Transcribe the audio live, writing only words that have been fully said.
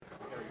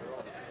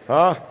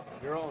Huh?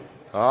 You're on.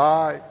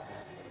 All right.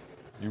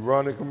 You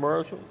run a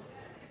commercial?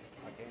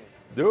 I can.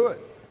 Do it.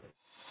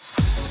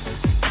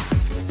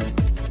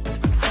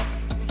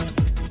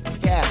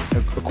 Cap,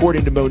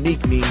 according to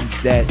Monique,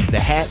 means that the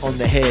hat on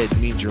the head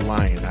means you're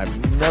lying.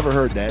 I've never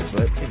heard that,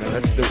 but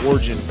that's the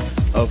origin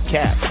of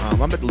cap. I'm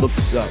going to look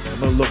this up.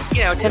 I'm going to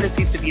look.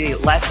 Tendencies to be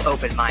less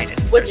open-minded.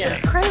 Which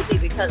is crazy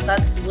because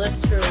that's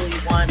literally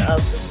one of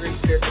the 3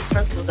 spiritual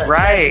principles that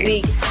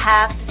we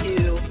have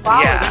to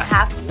follow. Yeah. We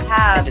have to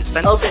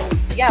have open.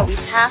 Yeah, we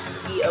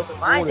have to be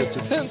open-minded. It's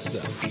against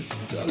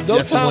them.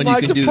 Don't sound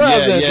like the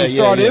president and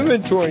start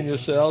inventorying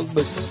yourselves,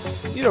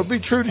 but be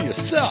true to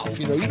yourself.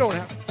 You don't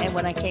have. And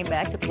when I came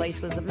back, the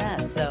place was a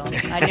mess, so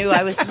I knew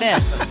I was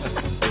missed.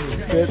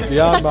 It's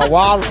beyond my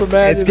wildest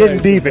imagination. It's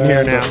getting deep in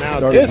here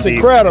now. It's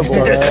incredible,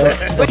 man.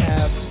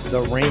 Have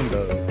the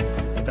rainbow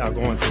without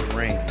going through the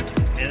rain.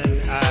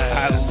 And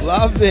I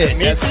love it.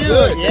 Me That's too.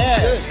 good.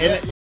 Yeah.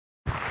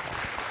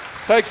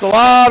 Takes a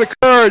lot of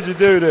courage to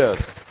do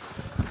this.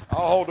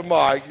 I'll hold the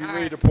mic. You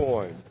read the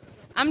poem.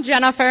 I'm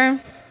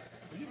Jennifer.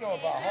 You know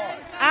about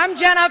heart. I'm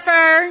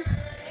Jennifer.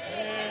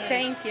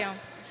 Thank you.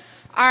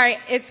 All right,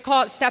 it's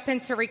called Step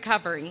Into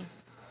Recovery.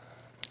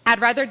 I'd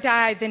rather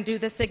die than do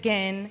this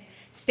again.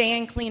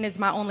 Staying clean is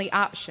my only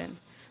option.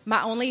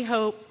 My only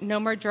hope, no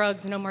more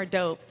drugs, no more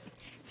dope.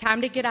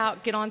 Time to get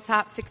out, get on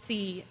top,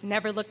 succeed.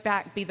 Never look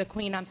back, be the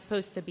queen I'm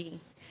supposed to be.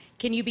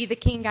 Can you be the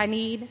king I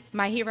need?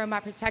 My hero, my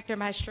protector,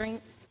 my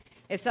strength?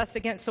 It's us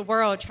against the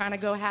world, trying to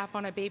go half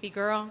on a baby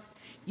girl.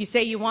 You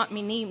say you want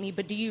me, need me,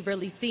 but do you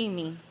really see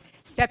me?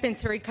 Step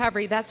into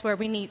recovery, that's where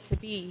we need to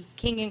be.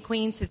 King and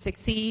queen to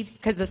succeed,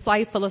 because this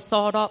life full of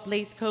sawed-off,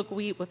 lace, coke,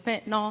 weed with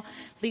fentanyl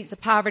leads to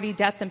poverty,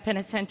 death, and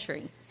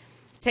penitentiary.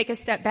 Take a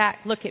step back,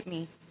 look at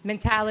me.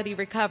 Mentality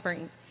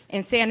recovering.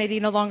 Insanity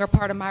no longer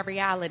part of my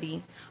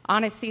reality.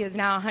 Honesty is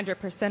now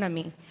 100% of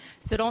me.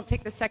 So don't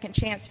take the second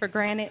chance for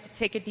granted.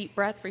 Take a deep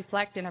breath,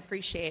 reflect, and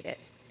appreciate it.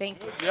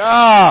 Thank you.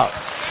 Yeah.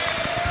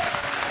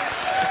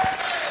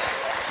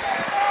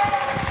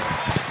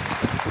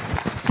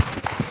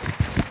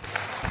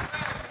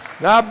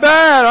 Not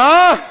bad,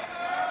 huh?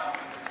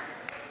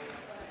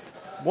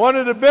 One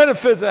of the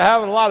benefits of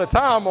having a lot of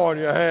time on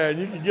your hand,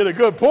 you can get a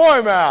good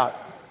poem out.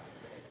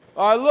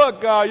 All right,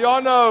 look,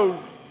 y'all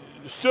know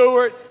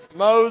Stuart,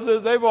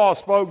 Moses, they've all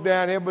spoke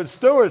down here, but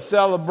Stuart's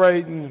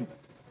celebrating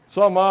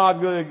some odd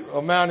good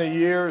amount of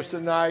years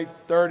tonight,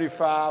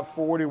 35,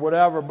 40,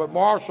 whatever, but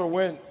Marshall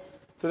went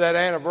to that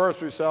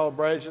anniversary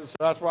celebration, so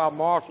that's why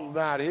Marshall's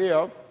not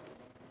here.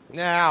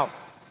 Now,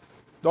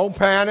 don't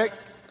panic.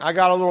 I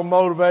got a little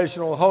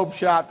motivational hope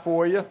shot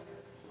for you.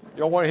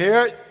 Y'all want to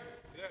hear it?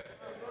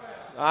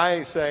 I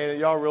ain't saying it.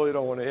 Y'all really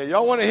don't want to hear it.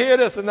 Y'all want to hear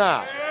this or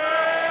not?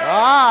 All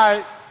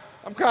right.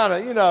 I'm kind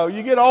of,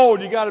 you get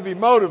old, you got to be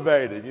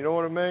motivated. You know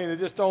what I mean? It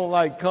just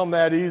don't, come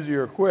that easy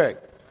or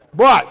quick.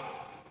 But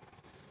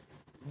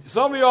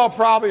some of y'all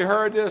probably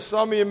heard this.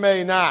 Some of you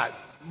may not.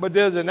 But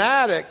there's an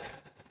addict.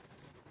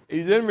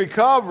 He's in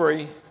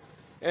recovery,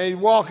 and he's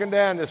walking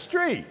down the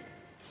street.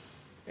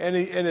 And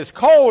it's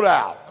cold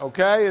out,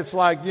 okay? It's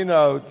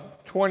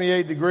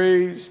 28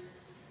 degrees.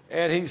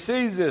 And he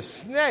sees this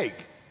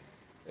snake.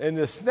 And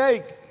the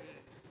snake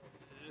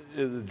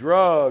is a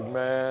drug,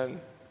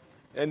 man.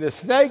 And the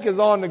snake is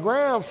on the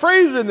ground,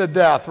 freezing to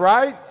death,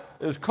 right?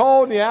 It's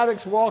cold, and the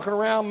addict's walking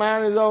around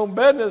minding his own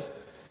business.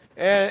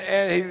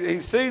 And he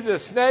sees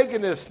this snake,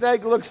 and this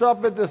snake looks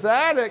up at this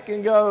addict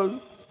and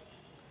goes,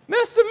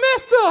 Mister,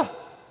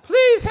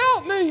 please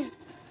help me.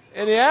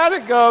 And the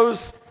addict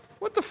goes,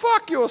 what the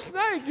fuck, you're a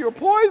snake, you're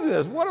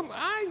poisonous.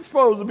 I ain't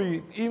supposed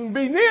to even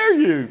be near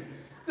you.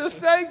 The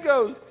snake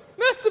goes,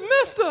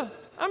 Mister,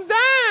 I'm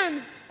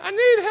dying. I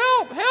need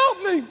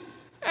help me.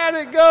 And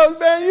it goes,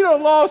 man, you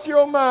done lost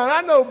your mind.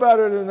 I know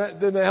better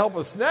than to help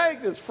a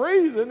snake that's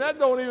freezing. That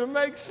don't even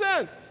make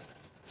sense.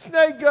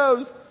 Snake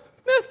goes,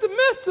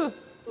 Mister,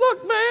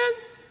 look, man,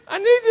 I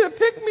need you to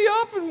pick me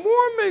up and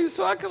warm me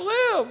so I can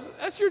live.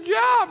 That's your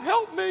job.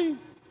 Help me.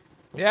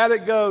 The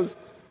addict goes,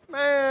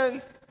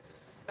 man,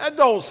 that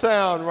don't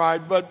sound right.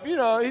 But, he's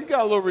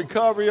got a little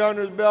recovery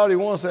under his belt. He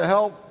wants to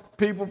help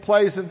people,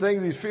 placing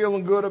things. He's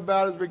feeling good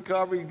about his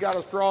recovery. He's got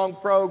a strong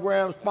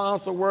program,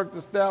 sponsor work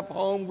the step,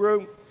 home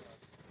group.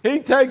 He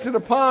takes it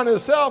upon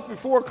himself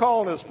before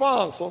calling his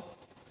sponsor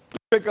to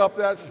pick up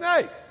that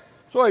snake.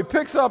 So he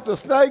picks up the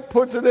snake,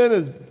 puts it in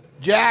his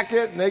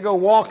jacket, and they go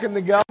walking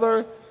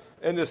together,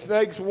 and the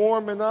snake's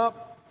warming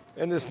up,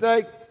 and the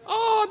snake,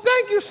 oh,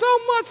 thank you so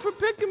much for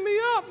picking me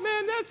up,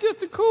 man. That's just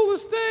the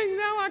coolest thing.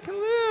 Now I can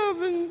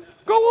live and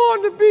go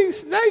on to be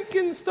snake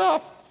and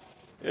stuff.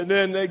 And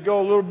then they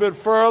go a little bit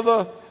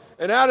further,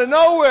 and out of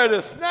nowhere,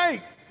 the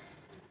snake,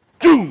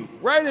 boom,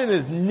 right in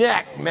his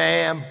neck,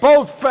 man.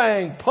 Both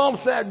fangs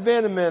pumps that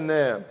venom in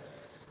there.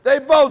 They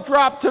both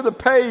drop to the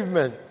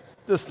pavement.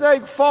 The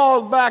snake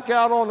falls back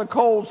out on the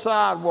cold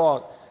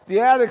sidewalk.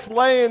 The addict's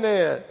laying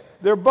there.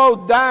 They're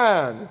both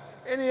dying.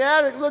 And the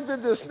addict looked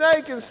at the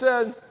snake and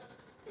said,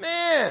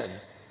 man,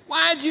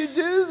 why'd you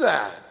do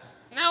that?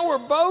 Now we're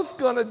both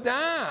going to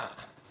die.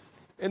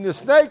 And the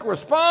snake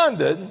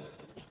responded,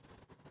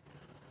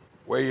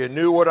 where you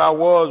knew what I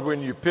was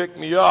when you picked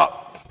me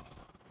up.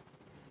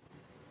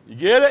 You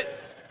get it?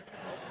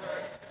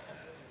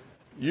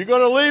 You're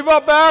going to leave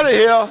up out of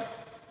here.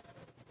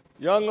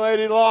 Young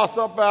lady lost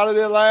up out of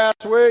there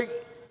last week.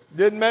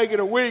 Didn't make it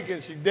a week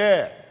and she's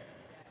dead.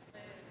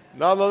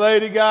 Another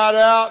lady got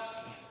out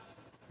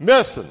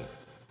missing.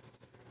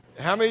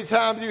 How many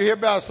times do you hear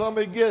about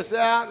somebody gets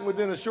out and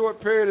within a short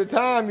period of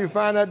time you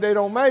find out they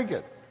don't make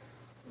it?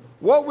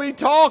 What we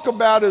talk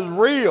about is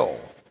real.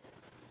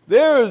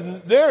 There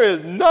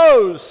is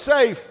no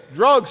safe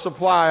drug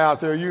supply out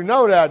there. You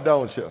know that,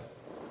 don't you?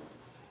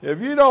 If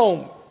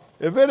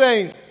it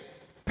ain't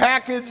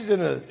packaged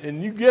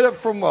and you get it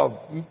from a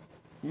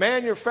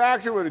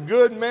manufacturer with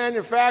good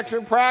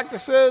manufacturing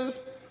practices,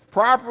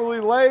 properly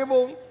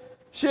labeled,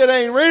 shit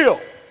ain't real.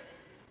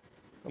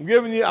 I'm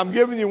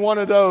giving you one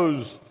of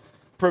those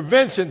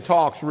prevention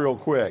talks real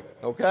quick,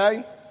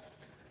 okay?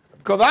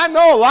 Because I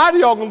know a lot of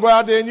y'all gonna go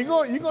out there and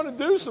you're gonna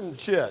do some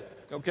shit,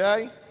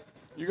 okay?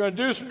 You're gonna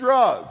do some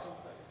drugs.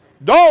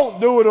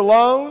 Don't do it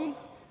alone.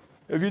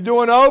 If you're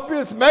doing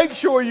opiates, make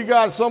sure you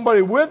got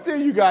somebody with you.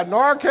 You got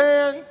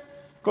Narcan,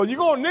 because you're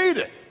gonna need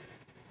it.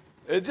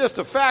 It's just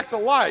a fact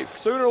of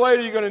life. Sooner or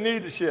later, you're gonna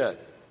need the shit.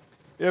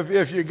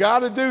 If you got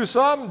to do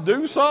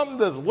something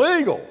that's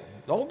legal.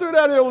 Don't do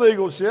that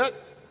illegal shit.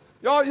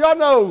 Y'all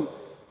know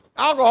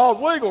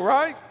alcohol's legal,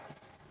 right?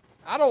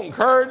 I don't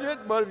encourage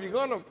it, but if you're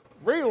going to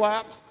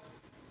relapse,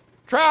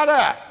 try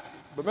that.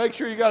 But make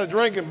sure you got a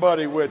drinking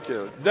buddy with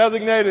you,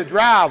 designated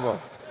driver.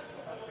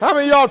 How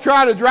many of y'all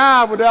try to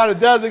drive without a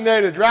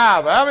designated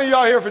driver? How many of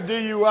y'all here for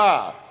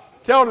DUI?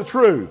 Tell the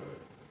truth.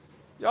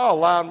 Y'all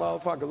lying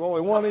motherfuckers.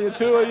 Only one of you,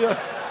 two of you?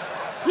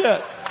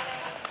 Shit.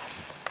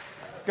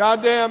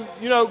 Goddamn,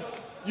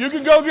 you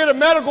can go get a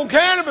medical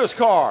cannabis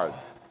card.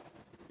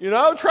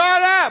 Try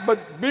that, but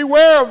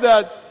beware of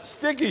that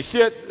sticky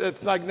shit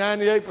that's like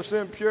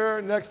 98%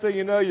 pure. Next thing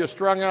you know, you're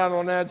strung out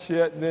on that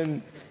shit, and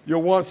then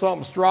you'll want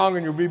something strong,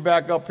 and you'll be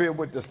back up here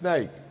with the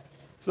snake.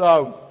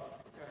 So,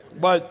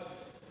 but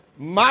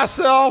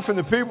myself and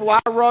the people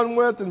I run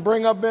with and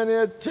bring up in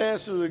here,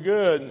 chances are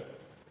good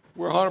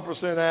we're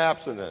 100%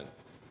 abstinent.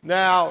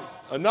 Now,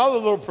 another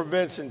little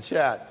prevention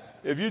chat.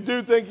 If you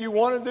do think you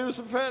want to do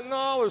some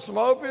fentanyl or some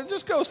opiates,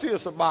 just go see a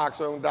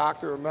Suboxone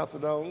doctor or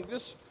methadone.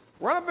 Just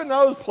run up in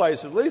those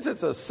places. At least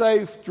it's a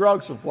safe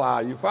drug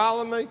supply. You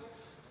follow me?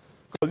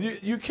 Because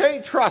you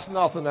can't trust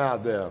nothing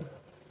out there.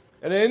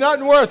 And there ain't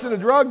nothing worse than a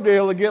drug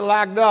deal to get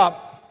locked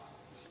up,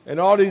 and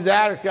all these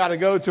addicts got to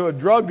go to a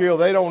drug deal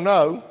they don't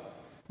know.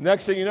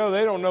 Next thing you know,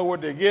 they don't know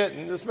what they're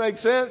getting. This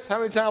makes sense? How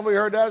many times have we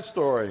heard that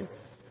story?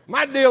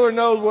 My dealer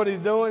knows what he's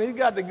doing. He's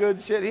got the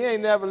good shit. He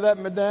ain't never let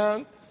me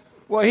down.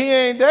 Well, he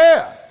ain't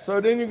there. So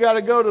then you got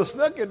to go to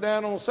Snooker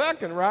down on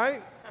 2nd,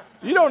 right?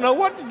 You don't know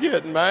what you're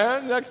getting,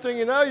 man. Next thing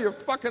you know, you're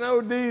fucking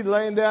OD'd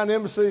laying down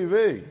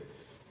MCV.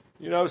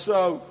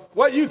 So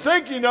what you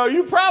think you know,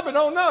 you probably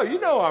don't know. You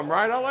know I'm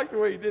right. I like the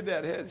way you did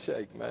that head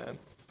shake, man.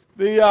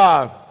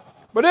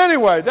 But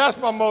anyway, that's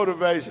my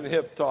motivation,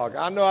 hip talk.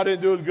 I know I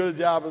didn't do as good a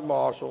job as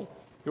Marshall.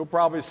 He'll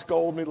probably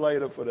scold me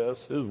later for this.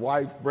 His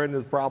wife,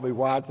 Brenda's probably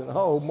watching.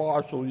 Oh,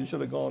 Marshall, you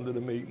should have gone to the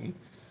meeting.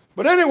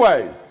 But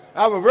anyway,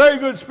 I have a very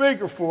good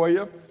speaker for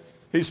you.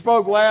 He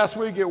spoke last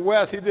week at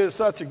West. He did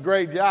such a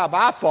great job,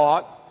 I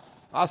thought.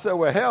 I said,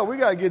 well, hell, we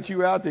got to get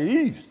you out to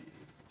East.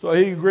 So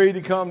he agreed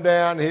to come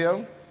down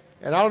here.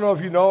 And I don't know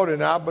if you know it or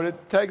not, but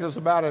it takes us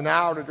about an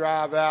hour to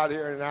drive out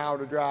here and an hour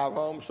to drive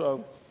home.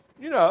 So,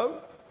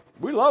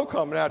 we love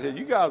coming out here.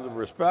 You guys are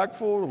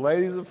respectful. The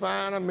ladies are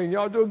fine. I mean,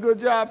 y'all do a good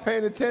job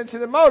paying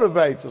attention. It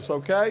motivates us,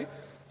 okay?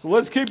 So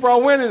let's keep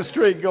our winning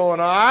streak going,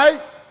 all right?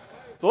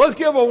 So let's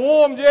give a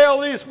warm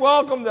Jail East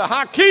welcome to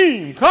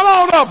Hakim. Come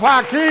on up,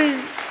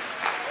 Hakim.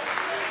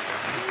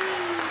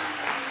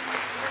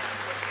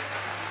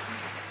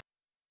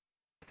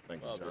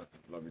 Thank you, John.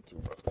 Love you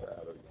too.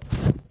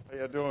 How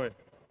y'all doing?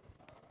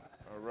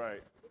 All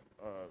right.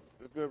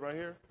 This good right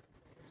here?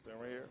 Stand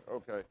right here?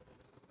 Okay.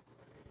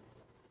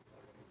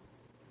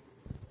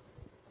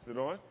 Is it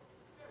on?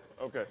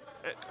 Okay.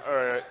 All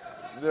right.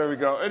 There we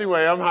go.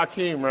 Anyway, I'm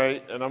Hakim,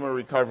 right? And I'm a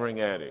recovering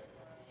addict.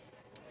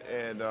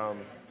 And I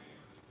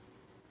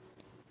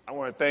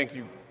want to thank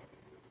you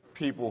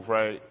people,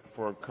 right,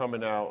 for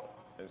coming out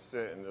and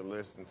sitting to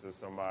listen to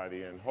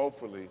somebody. And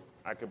hopefully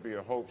I could be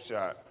a hope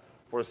shot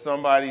for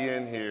somebody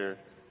in here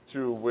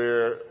to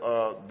where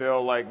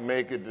they'll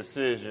make a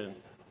decision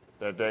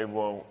that they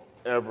won't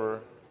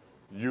ever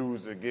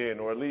use again,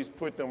 or at least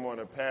put them on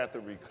a path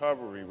of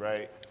recovery,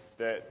 right,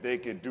 that they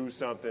could do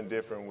something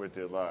different with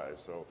their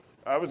lives. So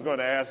I was going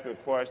to ask a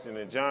question,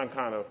 and John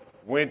kind of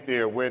went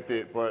there with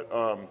it, but,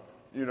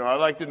 I'd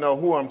like to know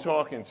who I'm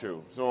talking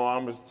to. So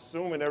I'm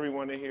assuming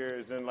everyone in here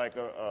is in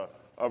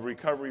a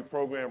recovery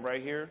program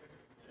right here.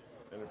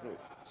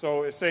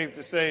 So it's safe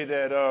to say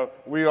that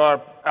we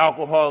are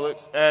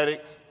alcoholics,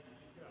 addicts,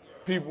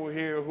 people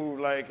here who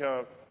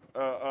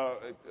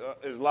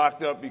is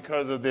locked up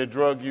because of their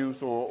drug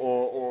use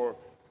or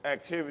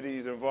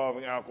activities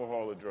involving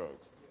alcohol or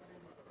drugs.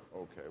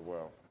 Okay,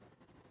 well,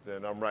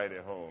 then I'm right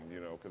at home,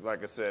 because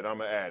like I said,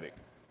 I'm an addict.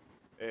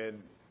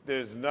 And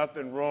there's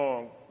nothing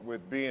wrong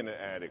with being an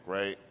addict,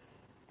 right?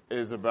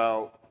 It's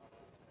about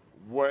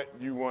what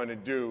you want to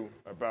do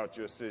about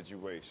your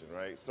situation,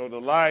 right? So the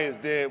lie is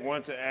dead,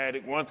 once an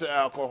addict, once an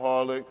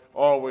alcoholic,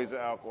 always an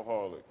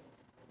alcoholic.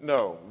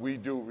 No, we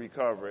do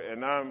recover,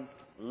 and I'm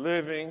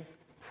living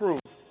proof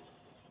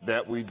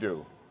that we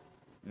do.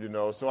 You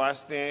know, so I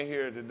stand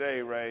here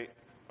today, right,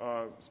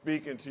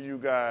 speaking to you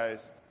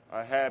guys,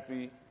 a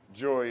happy,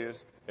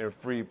 joyous, and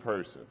free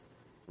person,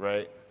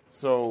 right?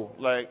 So,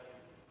 like,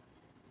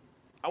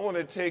 I want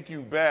to take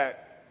you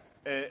back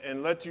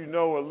and let you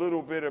know a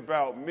little bit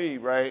about me,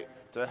 right,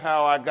 to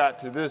how I got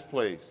to this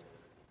place,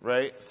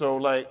 right? So,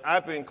 like,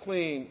 I've been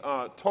clean,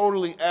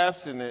 totally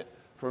abstinent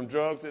from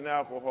drugs and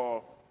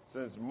alcohol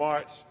since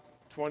March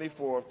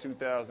 24th,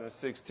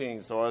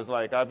 2016. So it's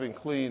like I've been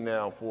clean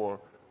now for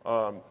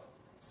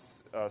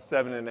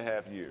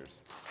 7.5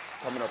 years,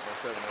 coming up on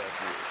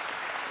 7.5 years.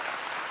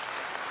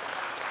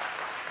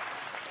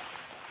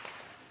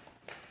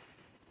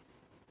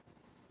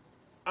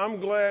 I'm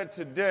glad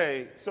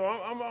today, so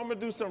I'm going to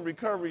do some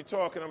recovery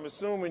talk, and I'm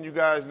assuming you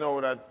guys know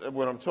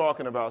what I'm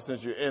talking about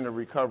since you're in a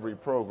recovery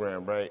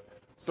program, right?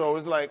 So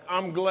it's like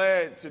I'm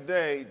glad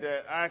today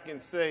that I can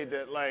say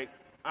that, like,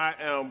 I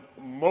am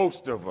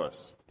most of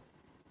us.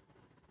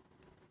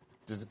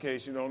 Just in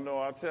case you don't know,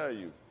 I'll tell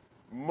you.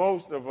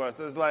 Most of us.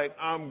 It's like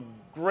I'm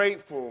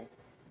grateful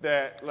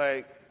that,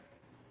 like,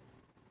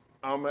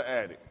 I'm an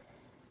addict.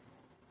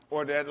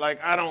 Or that, like,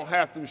 I don't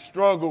have to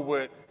struggle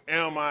with,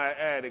 am I an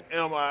addict?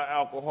 Am I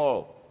an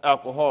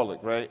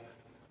alcoholic, right?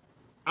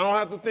 I don't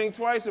have to think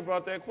twice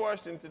about that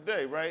question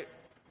today, right?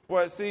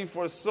 But see,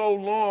 for so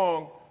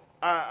long,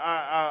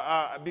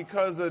 I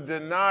because of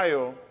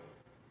denial,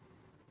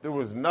 there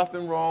was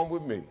nothing wrong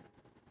with me.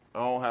 I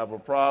don't have a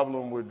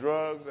problem with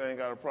drugs. I ain't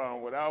got a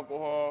problem with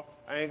alcohol.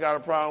 I ain't got a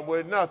problem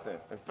with nothing.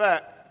 In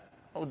fact,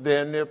 I was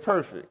damn near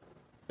perfect,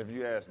 if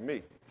you ask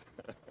me.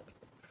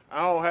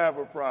 I don't have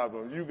a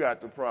problem. You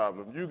got the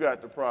problem. You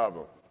got the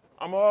problem.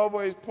 I'm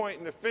always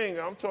pointing the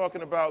finger. I'm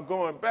talking about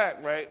going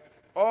back, right?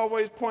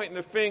 Always pointing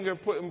the finger,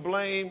 putting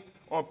blame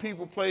on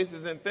people,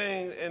 places, and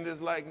things, and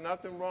there's like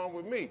nothing wrong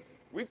with me.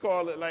 We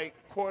call it like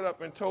caught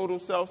up in total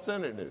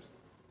self-centeredness.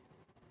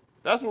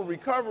 That's what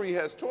recovery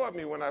has taught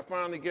me when I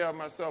finally gave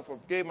myself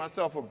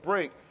a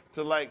break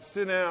to like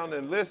sit down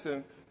and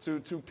listen to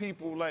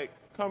people like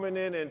coming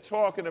in and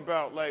talking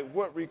about like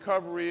what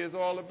recovery is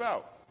all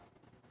about.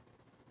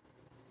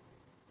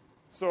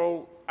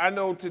 So I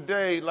know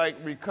today, like,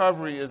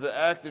 recovery is an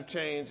active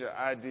change of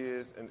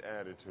ideas and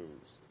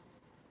attitudes,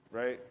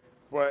 right?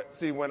 But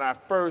see, when I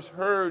first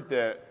heard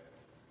that,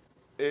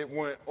 it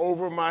went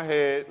over my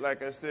head,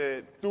 like I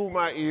said, through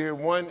my ear,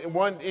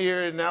 one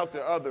ear and out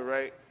the other,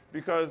 right?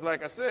 Because,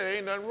 like I said,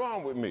 ain't nothing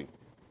wrong with me.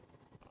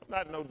 I'm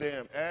not no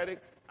damn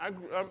addict. And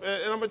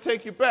I'm going to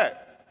take you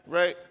back,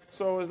 right?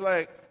 So it's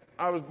like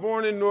I was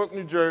born in Newark,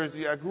 New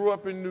Jersey. I grew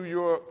up in New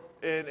York,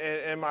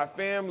 and my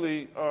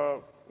family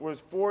was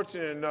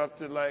fortunate enough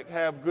to like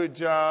have good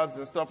jobs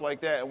and stuff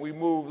like that, and we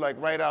moved like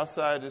right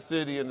outside the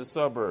city in the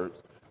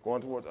suburbs,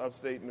 going towards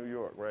upstate New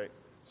York, right?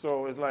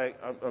 So it's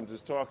like I'm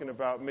just talking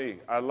about me.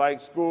 I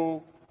like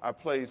school. I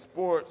played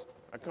sports.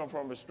 I come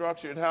from a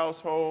structured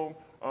household.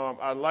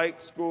 I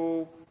liked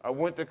school. I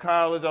went to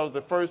college. I was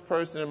the first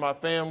person in my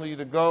family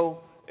to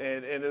go,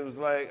 and it was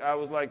like I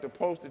was like the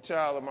poster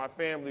child of my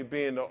family,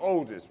 being the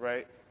oldest,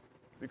 right?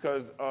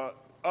 Because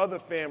other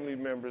family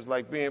members,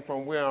 like being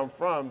from where I'm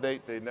from, they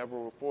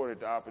never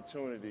afforded the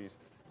opportunities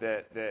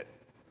that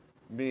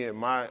me and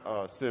my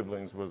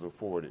siblings was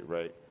afforded,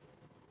 right?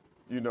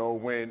 You know,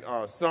 when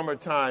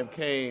summertime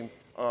came,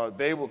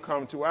 they would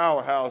come to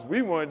our house.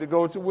 We wanted to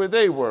go to where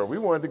they were. We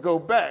wanted to go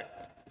back.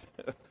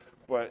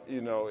 But,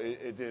 you know,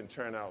 it didn't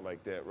turn out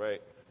like that,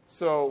 right?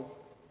 So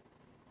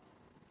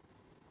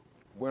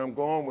where I'm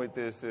going with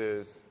this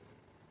is,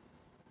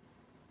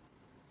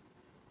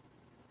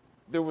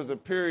 there was a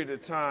period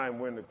of time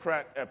when the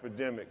crack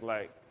epidemic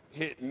like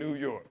hit New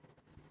York,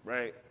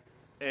 right?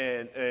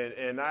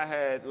 And I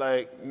had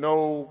like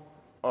no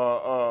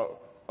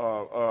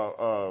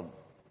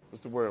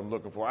what's the word I'm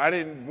looking for? I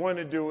didn't want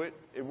to do it.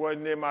 It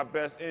wasn't in my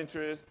best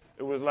interest.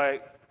 It was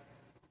like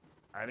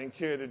I didn't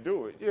care to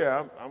do it.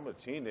 Yeah, I'm a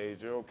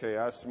teenager. Okay,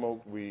 I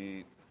smoked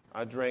weed.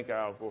 I drank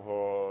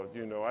alcohol.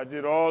 You know, I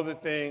did all the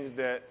things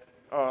that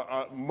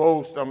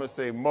most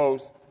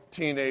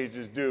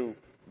teenagers do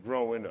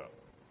growing up.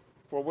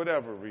 For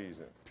whatever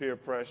reason, peer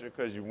pressure,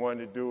 because you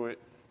wanted to do it,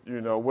 you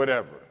know,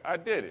 whatever. I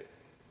did it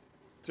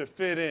to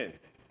fit in,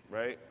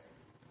 right?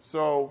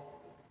 So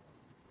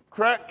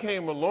crack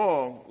came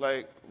along,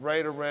 like,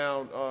 right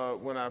around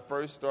when I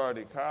first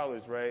started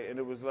college, right? And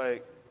it was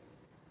like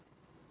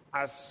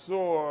I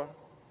saw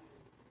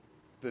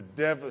the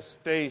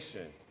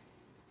devastation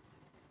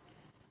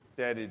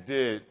that it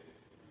did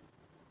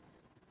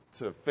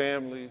to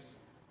families,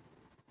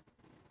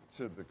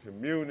 to the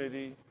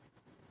community,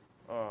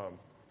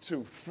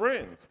 to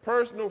friends,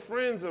 personal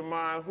friends of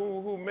mine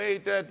who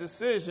made that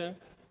decision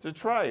to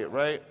try it,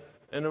 right?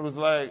 And it was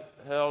like,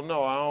 hell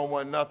no, I don't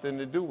want nothing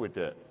to do with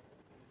that.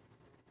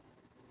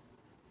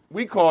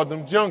 we called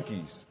them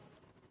junkies,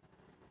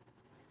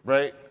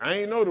 right? I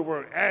ain't know the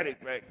word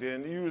addict back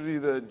then. You was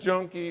either a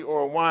junkie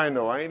or a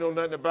wino. I ain't know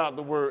nothing about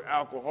the word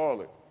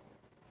alcoholic.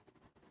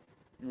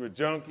 You a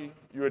junkie,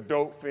 you a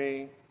dope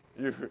fiend,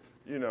 you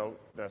know,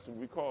 that's what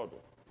we called them.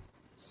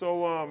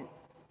 So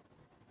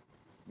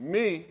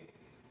me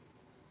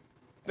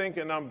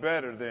thinking I'm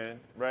better than,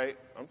 right?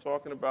 I'm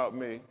talking about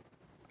me.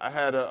 I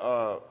had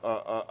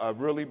a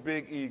really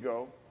big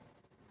ego.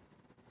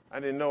 I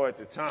didn't know at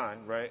the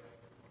time, right?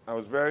 I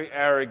was very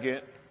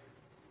arrogant.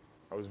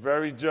 I was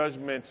very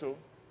judgmental,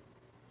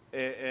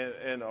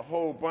 and a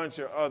whole bunch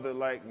of other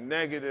like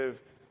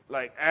negative,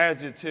 like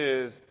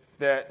adjectives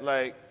that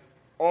like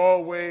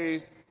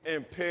always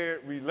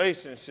impaired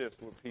relationships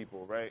with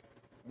people, right?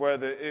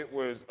 Whether it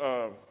was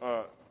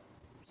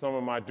some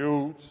of my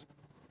dudes,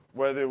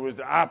 whether it was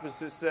the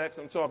opposite sex,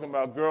 I'm talking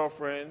about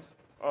girlfriends,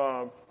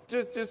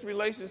 just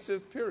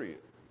relationships, period.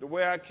 The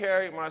way I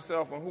carried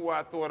myself and who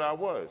I thought I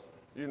was.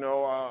 You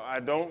know, I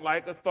don't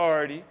like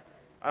authority.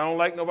 I don't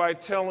like nobody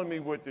telling me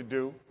what to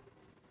do.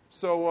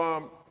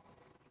 So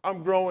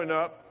I'm growing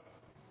up,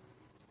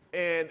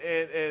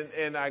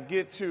 and I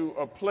get to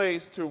a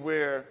place to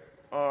where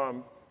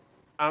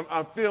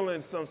I'm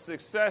feeling some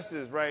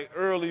successes, right,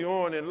 early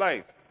on in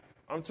life.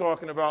 I'm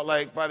talking about,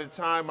 like, by the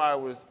time I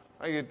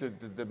get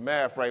the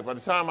math right, by the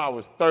time I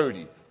was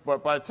 30,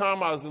 but by the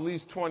time I was at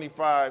least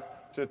 25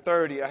 to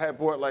 30, I had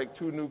bought, like,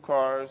 2 new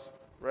cars,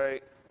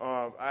 right?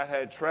 I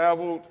had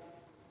traveled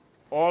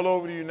all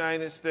over the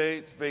United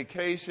States,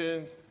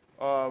 vacationed.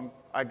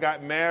 I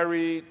got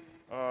married,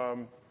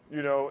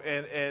 you know,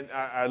 and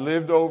I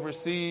lived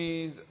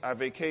overseas. I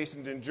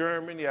vacationed in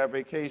Germany. I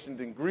vacationed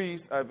in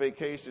Greece. I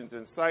vacationed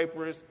in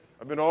Cyprus.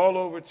 I've been all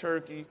over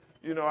Turkey.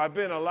 You know, I've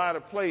been a lot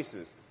of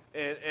places.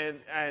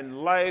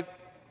 And life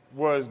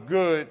was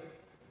good,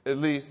 at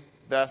least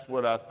that's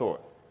what I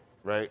thought,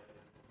 right?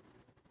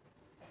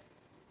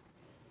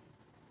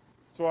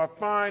 So I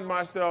find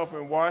myself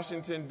in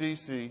Washington,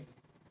 D.C.,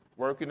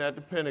 working at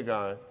the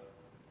Pentagon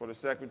for the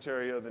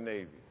Secretary of the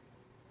Navy.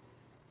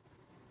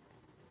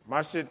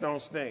 My shit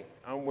don't stink.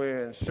 I'm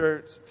wearing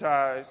shirts,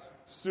 ties,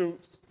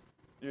 suits.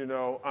 You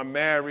know, I'm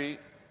married.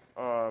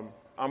 I'm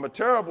a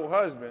terrible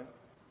husband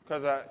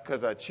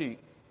because I cheat,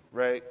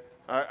 right?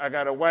 I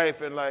got a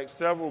wife and like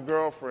several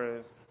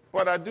girlfriends,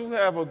 but I do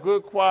have a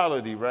good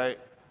quality, right?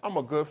 I'm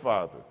a good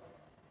father,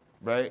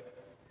 right?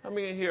 How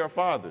many in here are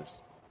fathers?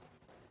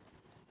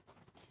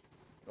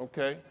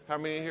 Okay. How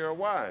many in here are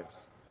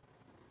wives?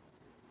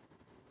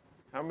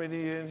 How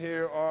many in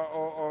here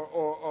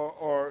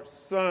are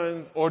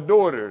sons or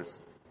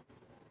daughters?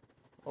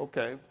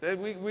 Okay,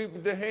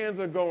 the hands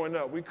are going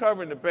up. We're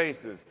covering the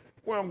bases.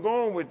 Where I'm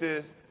going with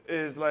this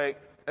is like,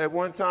 at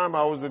one time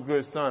I was a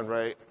good son,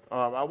 right?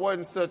 I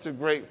wasn't such a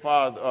great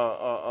father,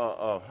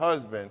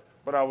 husband,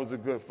 but I was a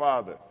good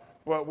father.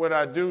 But what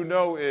I do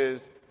know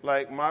is,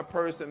 like, my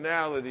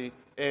personality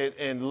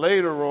and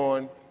later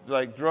on,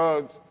 like,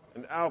 drugs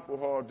and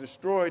alcohol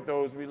destroyed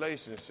those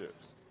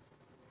relationships.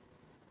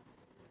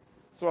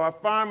 So I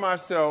find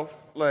myself,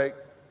 like,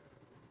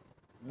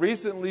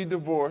 recently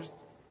divorced,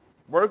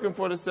 working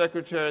for the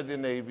Secretary of the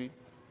Navy,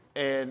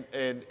 and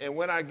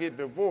when I get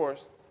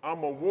divorced,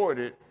 I'm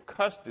awarded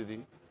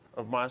custody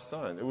of my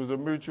son. It was a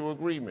mutual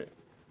agreement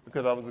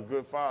because I was a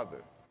good father.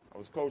 I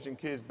was coaching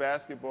kids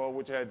basketball,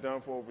 which I had done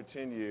for over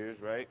 10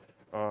 years, right?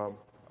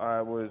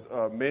 I was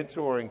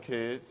mentoring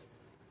kids,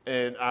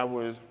 and I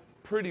was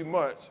pretty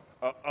much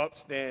an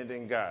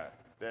upstanding guy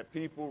that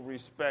people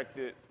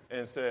respected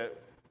and said,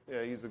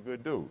 yeah, he's a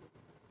good dude,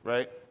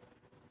 right?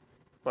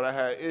 But I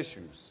had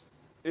issues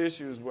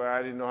where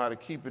I didn't know how to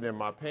keep it in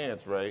my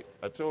pants, right?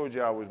 I told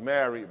you I was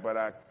married, but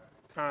I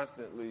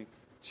constantly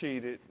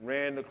cheated,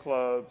 ran the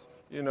clubs.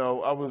 You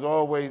know, I was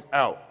always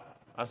out.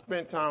 I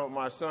spent time with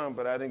my son,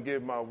 but I didn't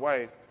give my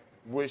wife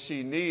what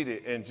she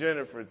needed. And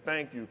Jennifer,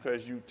 thank you,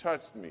 because you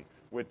touched me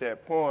with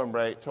that poem,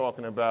 right,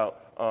 talking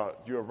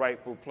about your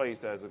rightful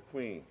place as a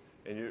queen.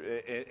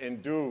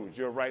 And dudes,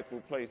 your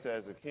rightful place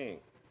as a king.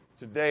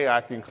 Today, I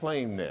can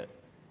claim that.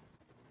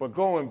 But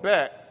going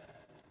back,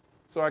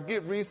 so I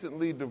get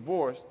recently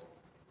divorced,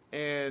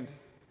 and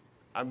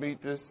I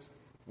meet this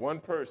one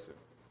person,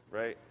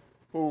 right,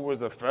 who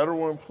was a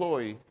federal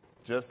employee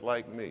just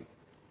like me,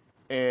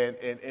 and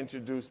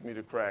introduced me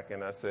to crack,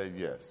 and I said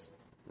yes,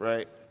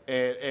 right?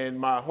 And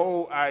my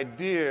whole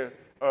idea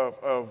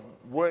of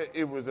what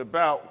it was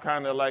about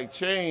kind of like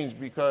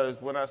changed,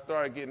 because when I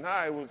started getting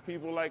high, it was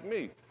people like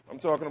me. I'm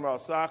talking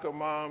about soccer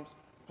moms,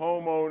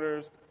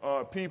 homeowners,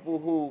 people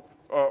who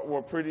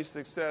were pretty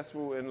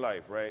successful in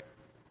life, right?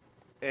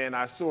 And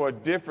I saw a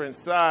different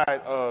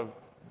side of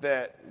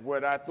that,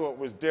 what I thought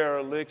was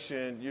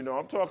dereliction. You know,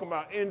 I'm talking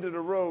about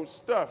end-of-the-road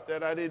stuff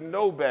that I didn't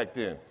know back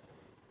then.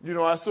 You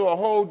know, I saw a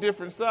whole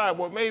different side.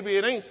 Well, maybe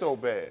it ain't so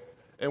bad.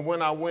 And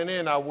when I went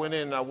in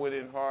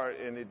hard,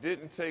 and it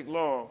didn't take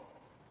long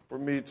for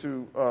me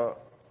to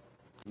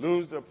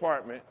lose the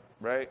apartment,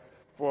 right,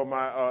 for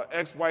my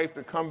ex-wife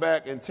to come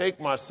back and take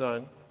my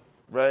son,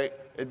 right?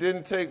 It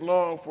didn't take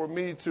long for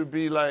me to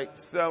be like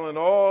selling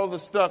all the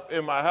stuff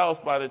in my house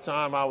by the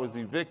time I was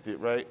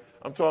evicted, right?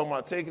 I'm talking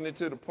about taking it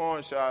to the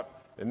pawn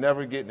shop and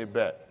never getting it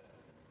back.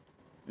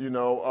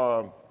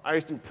 I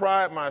used to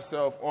pride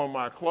myself on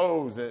my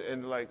clothes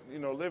and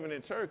living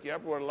in Turkey, I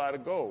brought a lot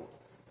of gold,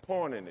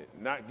 pawning it,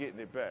 not getting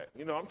it back.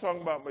 I'm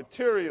talking about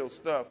material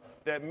stuff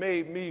that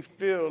made me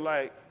feel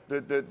like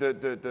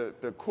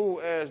the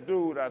cool-ass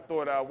dude I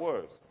thought I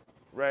was,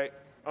 right?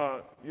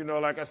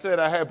 Like I said,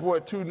 I had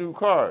bought 2 new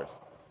cars.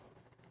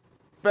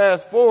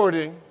 Fast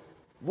forwarding,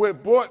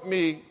 what brought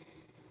me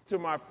to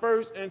my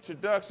first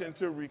introduction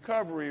to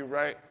recovery,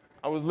 right?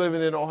 I was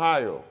living in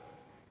Ohio,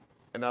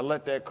 and I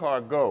let that car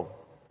go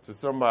to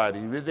somebody.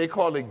 They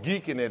call it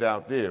geeking it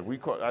out there.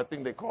 I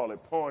think they call it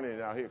pawning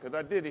it out here, because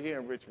I did it here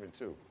in Richmond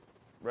too,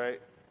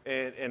 right?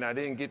 And I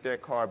didn't get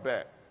that car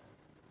back.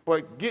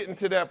 But getting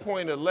to that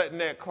point of letting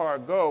that car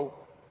go,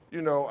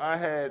 I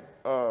had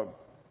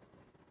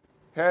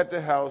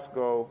the house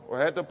go, or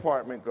had the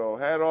apartment go,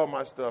 had all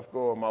my stuff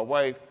go, and my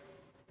wife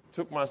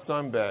took my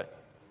son back,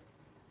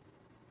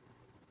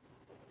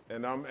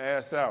 and I'm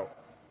ass out.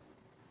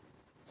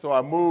 So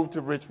I moved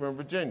to Richmond,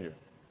 Virginia.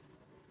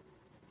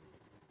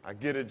 I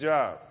get a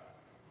job.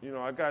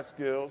 I got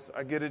skills.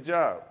 I get a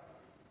job.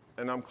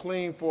 And I'm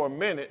clean for a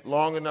minute,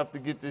 long enough to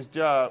get this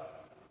job,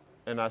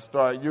 and I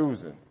start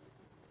using.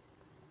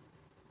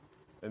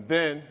 And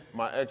then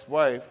my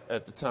ex-wife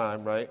at the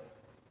time, right,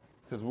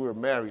 because we were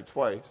married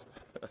twice,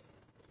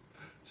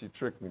 she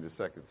tricked me the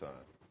second time.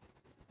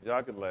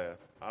 Y'all can laugh.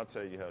 I'll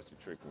tell you how she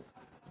tricked me.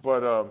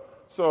 But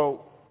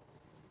so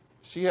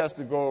she has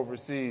to go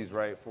overseas,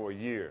 right, for a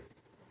year.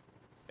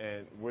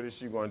 And what is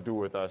she going to do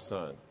with our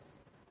son?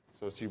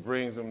 So she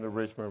brings him to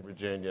Richmond,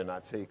 Virginia, and I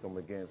take him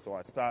again. So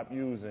I stop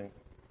using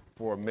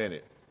for a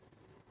minute.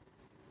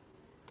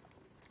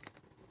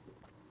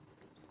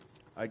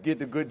 I get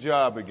the good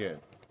job again.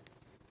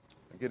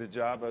 I get a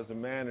job as a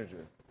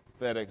manager,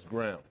 FedEx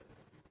Ground.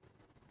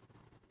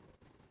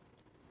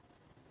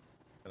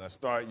 And I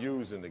start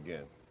using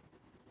again.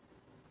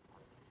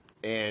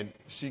 And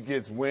she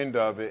gets wind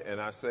of it, and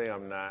I say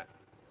I'm not,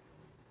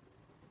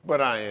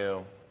 but I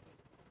am.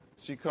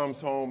 She comes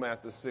home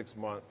after 6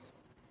 months,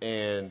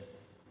 and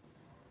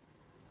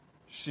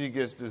she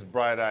gets this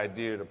bright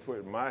idea to put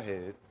in my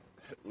head,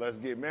 let's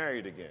get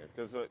married again.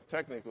 Because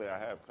technically I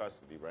have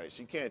custody, right?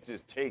 She can't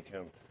just take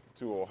him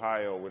to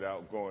Ohio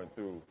without going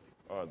through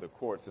the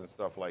courts and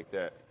stuff like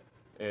that.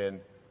 And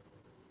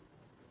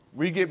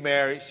we get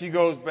married. She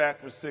goes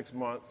back for 6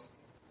 months,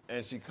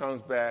 and she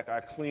comes back. I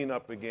clean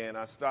up again.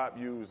 I stop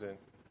using.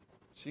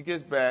 She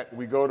gets back.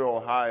 We go to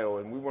Ohio,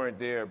 and we weren't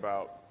there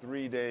about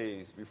 3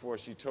 days before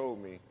she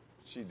told me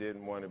she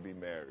didn't want to be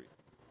married.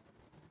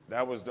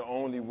 That was the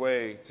only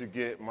way to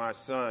get my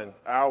son,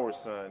 our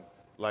son,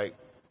 like,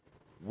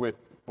 with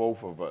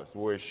both of us,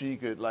 where she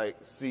could, like,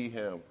 see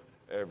him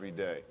every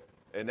day.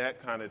 And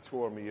that kind of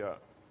tore me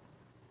up.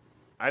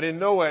 I didn't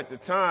know at the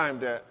time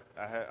that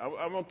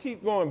I'm going to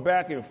keep going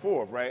back and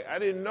forth, right? I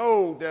didn't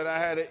know that I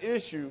had an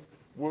issue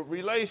with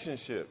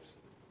relationships.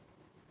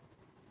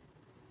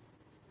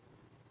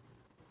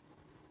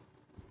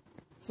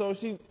 So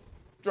she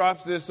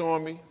drops this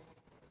on me.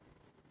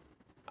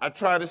 I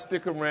try to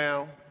stick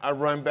around. I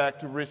run back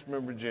to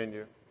Richmond,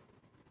 Virginia.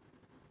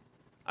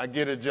 I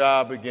get a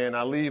job again.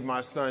 I leave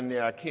my son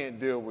there. I can't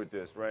deal with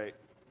this, right?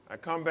 I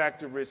come back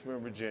to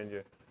Richmond,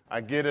 Virginia.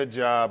 I get a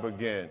job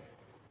again,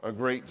 a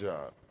great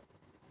job.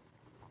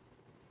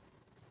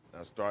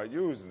 I start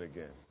using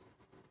again.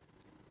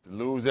 To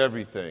lose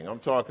everything. I'm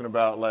talking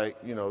about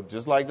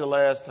just like the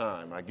last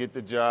time. I get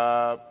the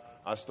job.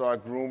 I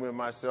start grooming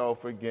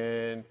myself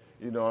again.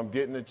 I'm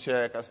getting a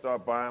check. I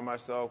start buying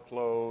myself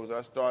clothes.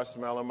 I start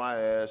smelling my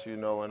ass,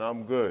 and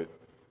I'm good.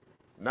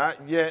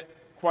 Not yet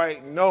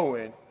quite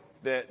knowing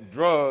that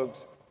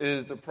drugs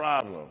is the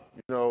problem.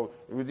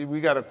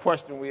 We got a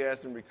question we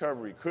asked in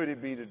recovery. Could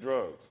it be the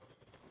drugs?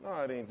 No,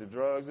 it ain't the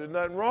drugs. There's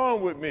nothing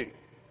wrong with me.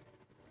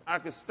 I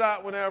can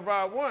stop whenever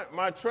I want.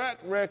 My track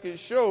record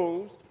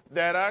shows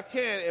that I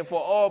can, and for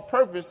all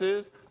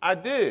purposes, I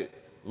did.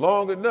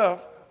 Long enough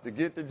to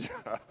get the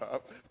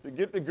job, to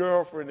get the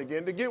girlfriend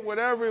again, to get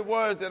whatever it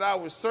was that I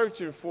was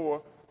searching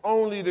for,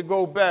 only to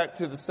go back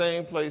to the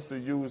same place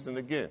of using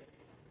again.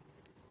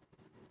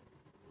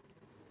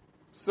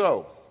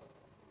 So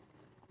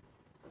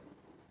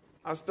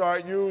I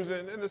start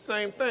using, and the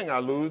same thing. I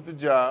lose the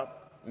job.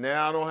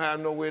 Now I don't have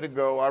nowhere to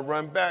go. I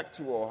run back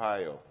to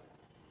Ohio.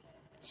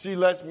 She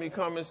lets me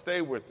come and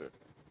stay with her.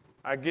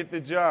 I get the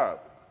job.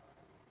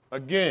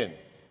 Again,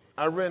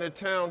 I rent a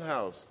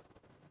townhouse,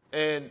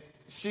 and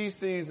she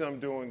sees I'm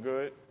doing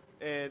good,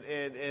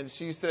 and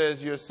she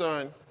says, your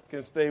son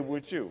can stay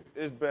with you.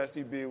 It's best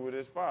he be with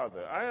his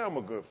father. I am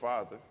a good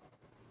father,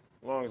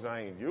 as long as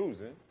I ain't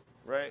using,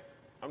 right?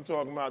 I'm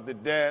talking about the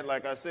dad,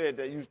 like I said,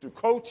 that used to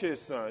coach his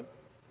son,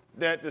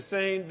 that the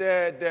same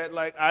dad that,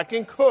 like, I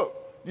can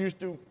cook, used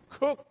to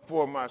cook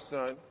for my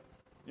son.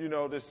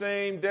 The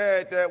same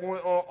dad that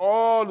went on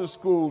all the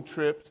school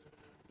trips,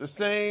 the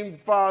same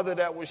father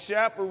that would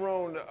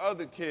chaperone the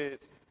other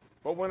kids,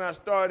 But when I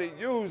started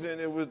using,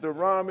 it was the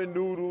ramen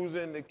noodles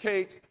and the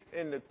cakes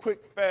and the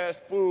quick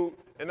fast food.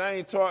 And I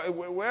ain't talking,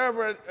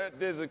 wherever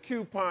there's a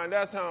coupon,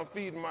 that's how I'm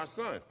feeding my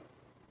son.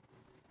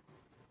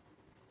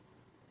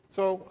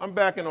 So I'm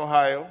back in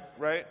Ohio,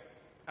 right?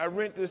 I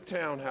rent this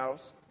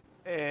townhouse,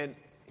 and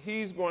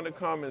he's going to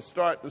come and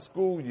start the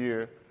school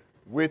year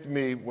with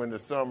me when the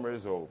summer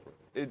is over.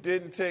 It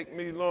didn't take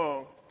me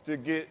long to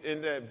get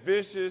in that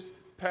vicious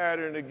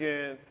pattern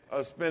again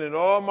of spending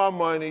all my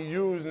money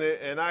using it,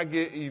 and I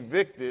get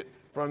evicted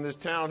from this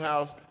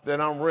townhouse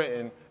that I'm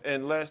renting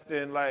in less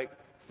than like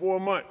 4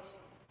 months,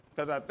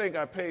 because I think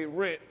I paid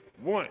rent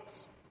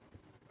once.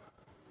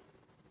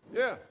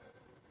 Yeah.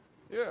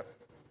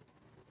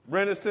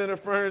 Rent-a-center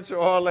furniture,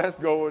 all that's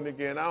going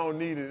again. I don't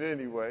need it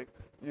anyway,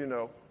 you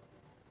know.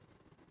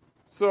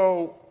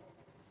 So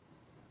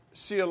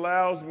she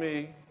allows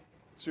me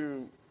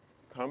to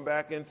come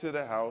back into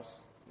the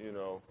house, you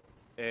know,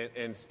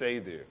 and stay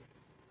there.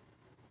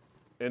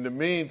 In the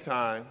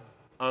meantime,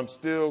 I'm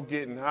still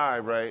getting high,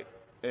 right?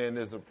 And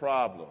there's a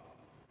problem.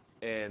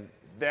 And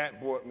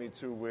that brought me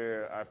to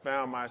where I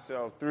found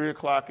myself 3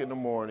 o'clock in the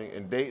morning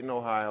in Dayton,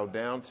 Ohio,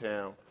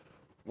 downtown,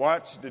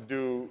 watched the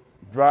dude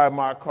drive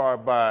my car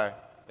by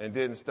and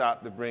didn't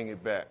stop to bring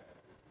it back.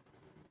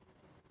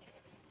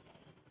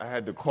 I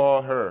had to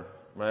call her,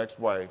 my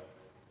ex-wife,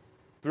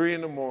 3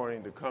 in the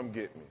morning to come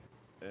get me.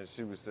 And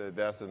she said,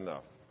 that's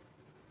enough.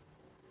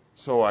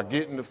 So I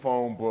get in the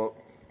phone book,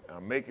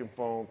 I'm making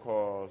phone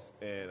calls,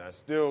 and I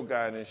still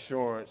got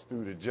insurance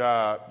through the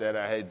job that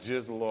I had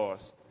just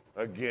lost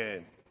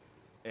again.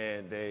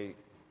 And they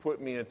put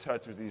me in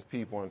touch with these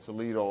people in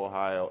Toledo,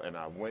 Ohio, and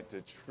I went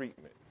to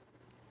treatment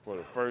for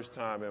the first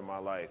time in my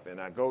life. And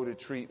I go to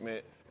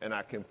treatment, and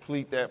I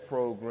complete that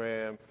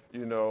program,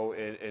 you know,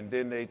 and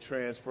then they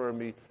transfer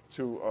me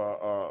to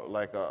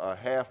like a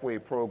halfway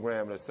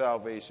program, the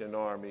Salvation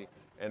Army,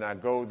 and I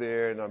go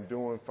there, and I'm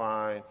doing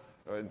fine.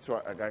 And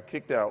so I got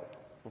kicked out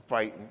for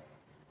fighting.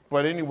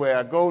 But anyway,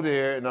 I go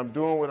there, and I'm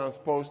doing what I'm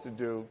supposed to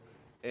do,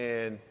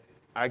 and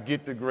I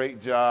get the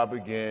great job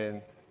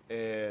again,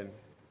 and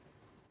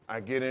I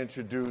get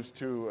introduced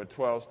to a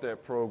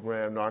 12-step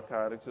program,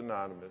 Narcotics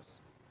Anonymous,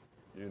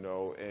 you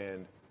know,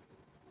 and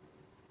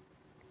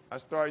I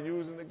start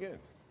using again.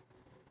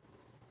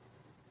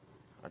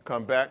 I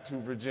come back to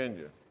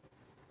Virginia.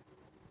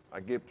 I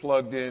get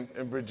plugged in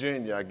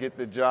Virginia. I get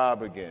the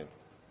job again.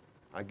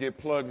 I get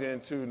plugged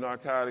into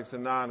Narcotics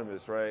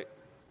Anonymous, right?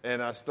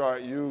 And I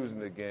start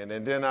using again.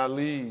 And then I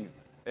leave.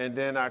 And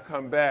then I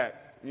come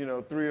back, you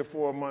know, 3 or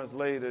 4 months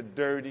later,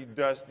 dirty,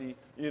 dusty,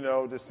 you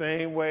know, the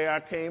same way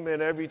I came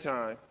in every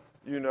time,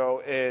 you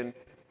know. And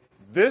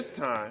this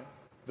time,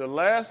 the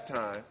last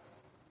time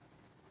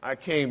I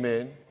came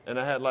in, and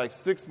I had like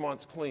 6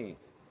 months clean.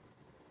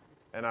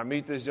 And I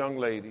meet this young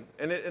lady.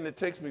 And it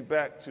takes me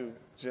back to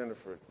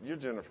Jennifer. You're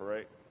Jennifer,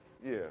 right?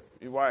 Yeah.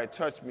 Why it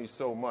touched me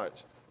so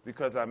much.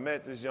 Because I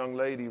met this young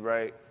lady,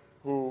 right,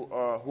 who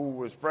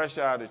was fresh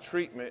out of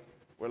treatment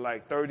with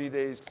like 30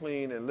 days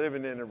clean and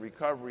living in a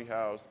recovery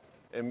house,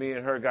 and me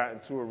and her got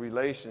into a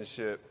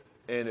relationship,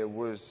 and it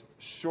was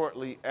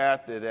shortly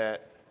after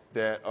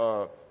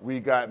that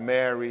we got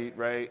married,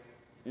 right,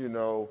 you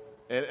know,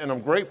 and I'm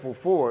grateful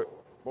for it,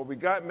 but we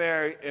got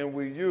married and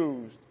we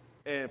used,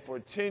 and for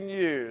 10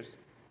 years,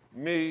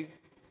 me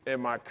and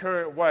my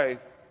current wife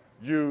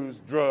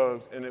used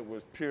drugs, and it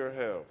was pure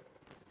hell.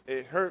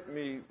 It hurt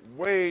me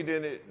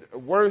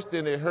worse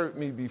than it hurt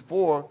me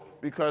before,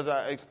 because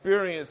I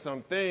experienced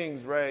some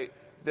things, right,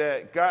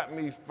 that got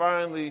me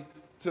finally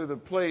to the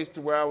place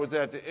to where I was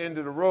at the end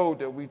of the road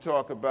that we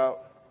talk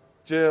about,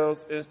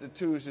 jails,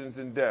 institutions,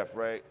 and death,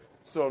 right?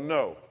 So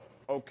no,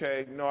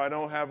 I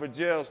don't have a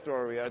jail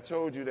story. I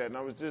told you that, and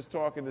I was just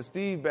talking to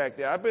Steve back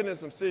there. I've been in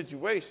some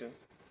situations.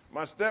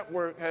 My step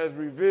work has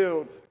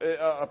revealed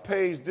a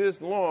page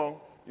this long,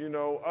 you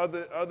know,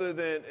 other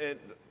than...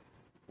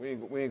 We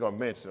ain't gonna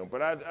mention them,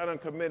 but I done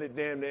committed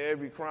damn near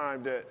every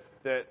crime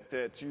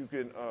that you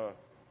can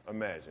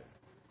imagine.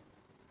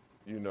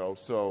 You know,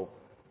 so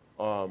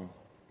I'm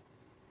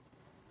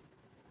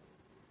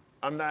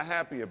not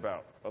happy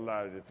about a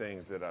lot of the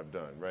things that I've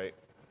done, right?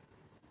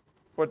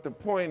 But the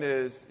point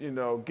is, you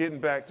know, getting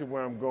back to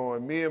where I'm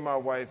going, me and my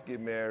wife get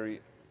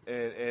married,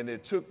 and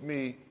it took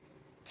me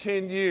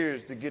 10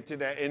 years to get to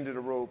that end of the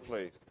road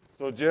place.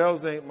 So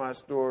jails ain't my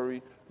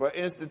story, but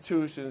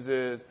institutions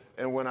is.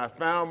 And when I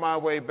found my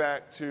way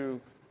back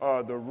to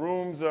the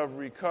rooms of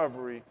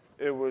recovery,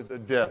 it was a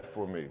death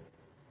for me.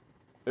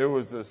 It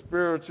was a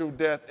spiritual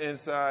death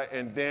inside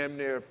and damn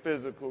near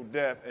physical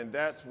death, and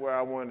that's where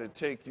I want to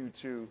take you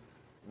to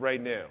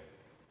right now.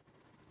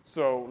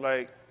 So,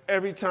 like,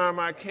 every time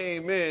I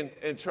came in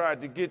and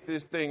tried to get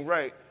this thing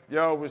right,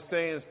 y'all was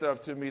saying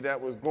stuff to me that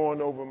was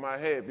going over my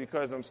head,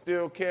 because I'm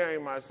still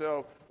carrying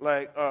myself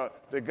like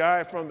the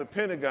guy from the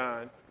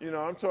Pentagon. You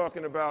know, I'm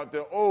talking about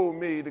the old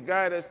me, the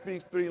guy that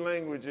speaks 3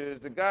 languages,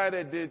 the guy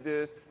that did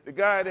this, the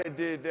guy that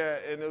did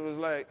that. And it was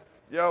like,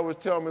 y'all was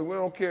telling me, we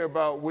don't care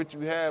about what you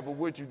have or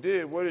what you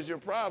did. What is your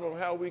problem?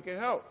 How we can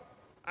help?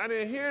 I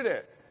didn't hear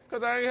that,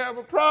 because I didn't have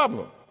a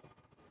problem.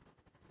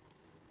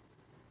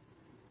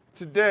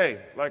 Today,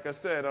 like I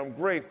said, I'm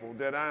grateful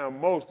that I am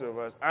most of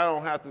us. I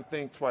don't have to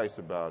think twice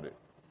about it.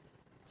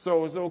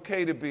 So it's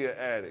okay to be an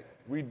addict.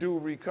 We do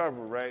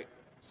recover, right?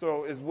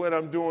 So it's what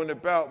I'm doing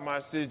about my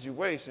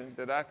situation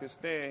that I can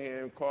stand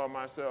here and call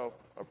myself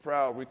a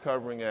proud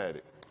recovering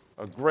addict,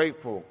 a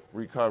grateful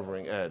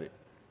recovering addict.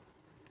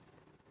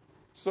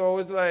 So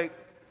it's like,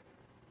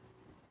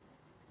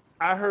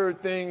 I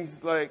heard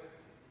things like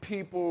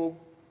people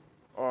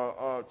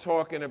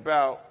talking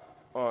about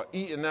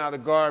eating out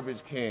of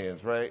garbage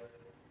cans, right?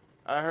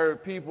 I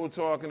heard people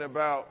talking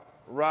about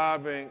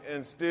robbing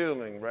and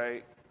stealing,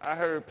 right? I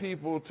heard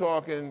people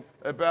talking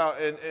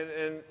about, and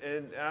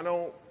I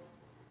don't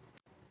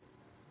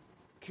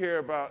care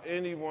about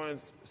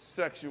anyone's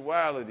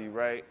sexuality,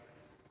 right?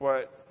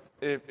 But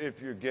if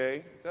you're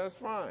gay, that's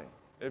fine.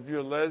 If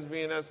you're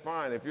lesbian, that's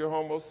fine. If you're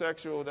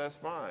homosexual, that's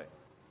fine.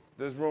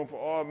 There's room for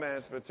all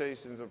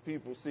manifestations of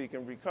people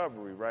seeking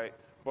recovery, right?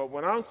 But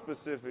what I'm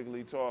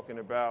specifically talking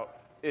about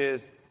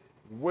is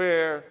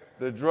where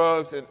the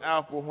drugs and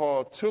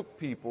alcohol took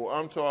people.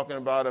 I'm talking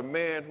about a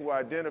man who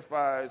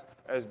identifies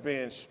as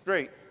being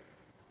straight,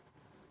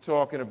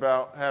 talking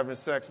about having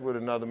sex with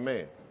another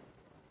man.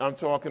 I'm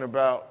talking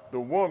about the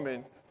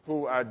woman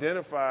who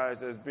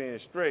identifies as being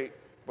straight,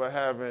 but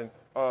having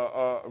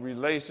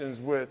relations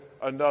with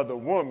another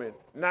woman,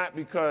 not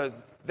because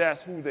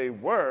that's who they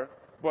were,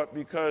 but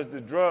because the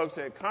drugs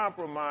had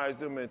compromised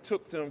them and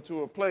took them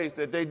to a place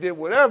that they did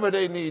whatever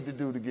they need to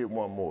do to get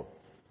one more.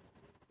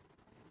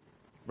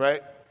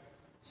 Right?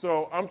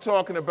 So I'm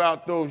talking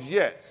about those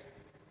yets.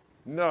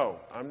 No,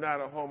 I'm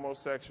not a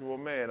homosexual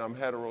man. I'm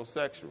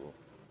heterosexual.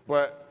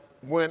 But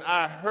when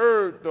I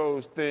heard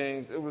those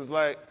things, it was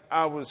like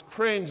I was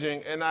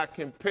cringing and I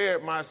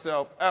compared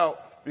myself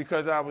out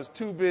because I was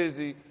too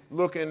busy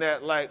looking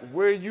at like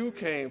where you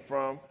came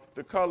from,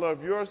 the color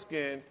of your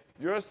skin,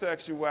 your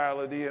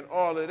sexuality, and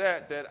all of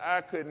that, that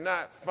I could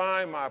not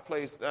find my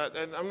place.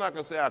 And I'm not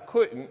going to say I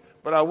couldn't,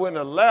 but I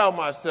wouldn't allow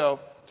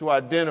myself to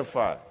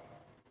identify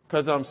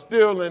because I'm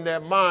still in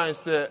that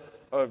mindset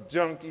of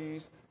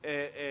junkies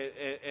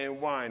and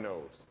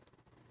winos.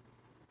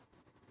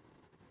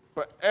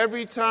 But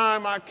every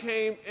time I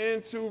came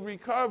into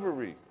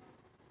recovery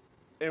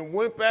and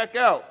went back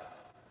out,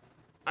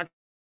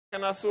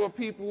 I saw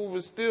people who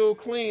were still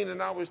clean,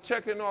 and I was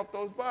checking off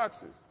those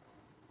boxes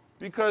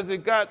because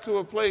it got to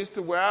a place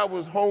to where I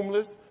was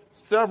homeless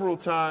several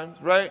times,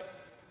 right?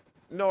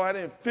 No, I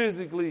didn't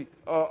physically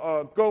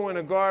go in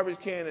a garbage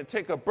can and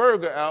take a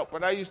burger out,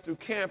 but I used to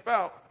camp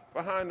out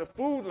behind the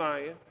food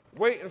line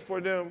waiting for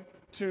them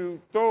to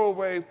throw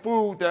away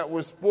food that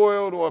was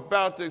spoiled or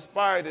about to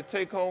expire to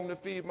take home to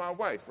feed my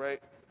wife, right?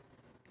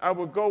 I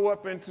would go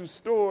up into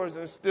stores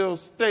and steal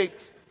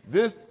steaks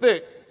this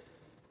thick,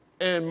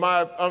 and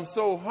I'm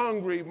so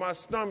hungry, my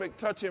stomach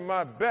touching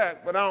my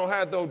back, but I don't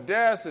have the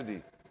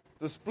audacity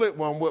to split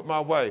one with my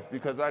wife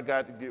because I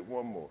got to get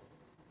one more.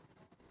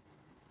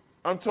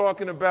 I'm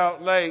talking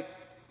about like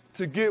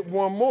to get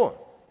one more.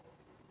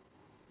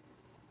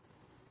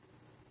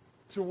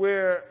 To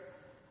where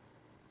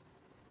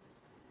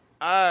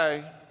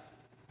how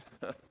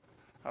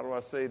do I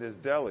say this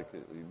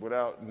delicately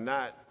without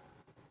not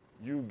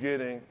you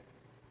getting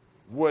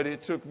what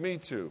it took me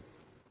to?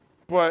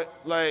 But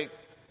like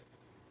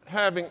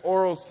having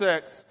oral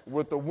sex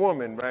with a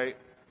woman, right?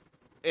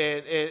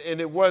 And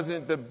it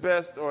wasn't the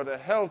best or the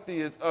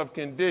healthiest of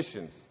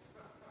conditions.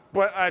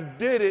 But I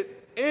did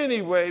it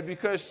anyway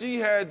because she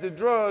had the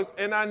drugs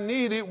and I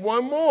needed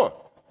one more.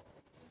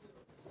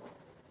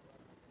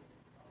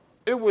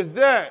 It was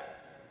that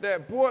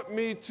brought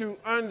me to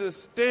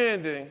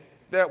understanding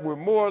that we're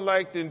more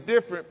alike than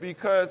different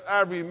because I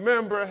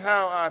remember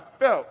how I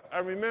felt. I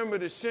remember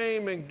the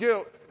shame and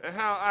guilt and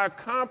how I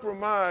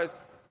compromised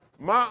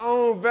my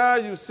own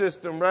value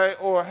system, right,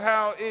 or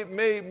how it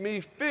made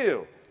me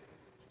feel.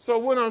 So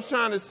what I'm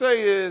trying to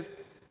say is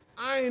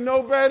I ain't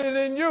no better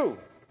than you.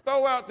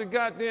 Throw out the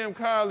goddamn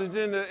college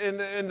in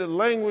the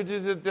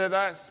languages that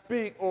I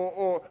speak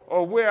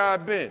or where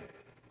I've been,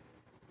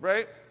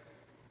 right?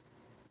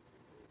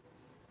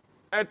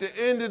 At the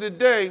end of the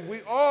day,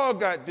 we all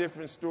got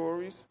different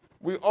stories.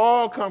 We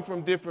all come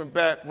from different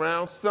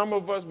backgrounds. Some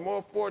of us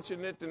more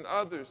fortunate than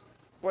others.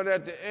 But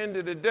at the end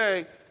of the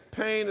day,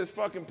 pain is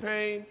fucking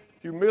pain.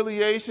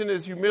 Humiliation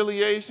is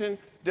humiliation.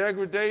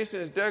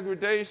 Degradation is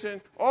degradation.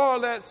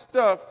 All that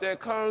stuff that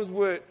comes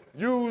with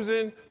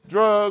using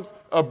drugs,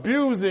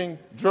 abusing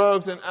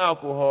drugs and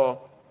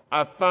alcohol,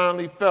 I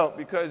finally felt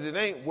because it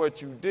ain't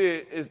what you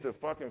did, it's the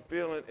fucking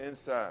feeling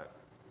inside.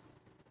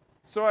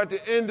 So at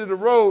the end of the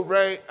road,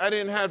 right, I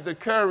didn't have the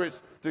courage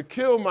to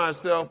kill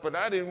myself, but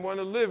I didn't want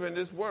to live in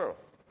this world.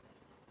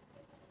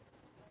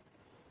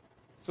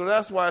 So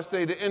that's why I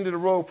say the end of the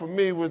road for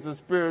me was a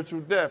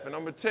spiritual death. And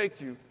I'm going to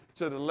take you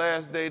to the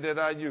last day that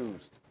I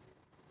used.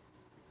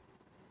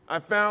 I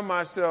found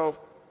myself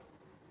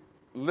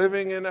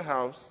living in a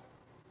house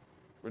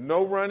with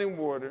no running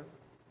water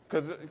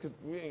because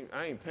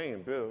I ain't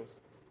paying bills.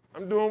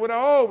 I'm doing what I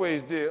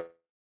always did.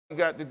 I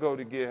got to go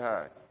to get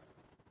high.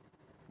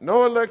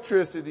 No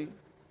electricity,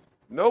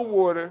 no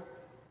water,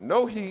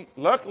 no heat.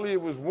 Luckily,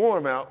 it was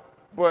warm out,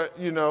 but,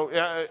 and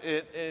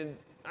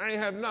I ain't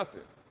have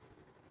nothing.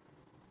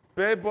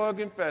 Bed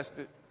bug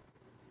infested.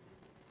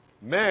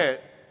 Mad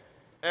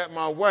at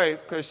my wife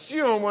because she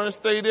don't want to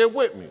stay there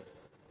with me.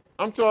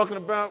 I'm talking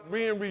about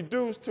being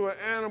reduced to an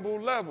animal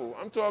level.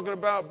 I'm talking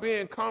about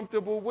being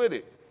comfortable with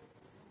it.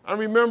 I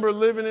remember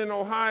living in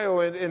Ohio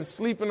and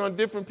sleeping on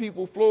different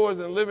people's floors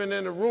and living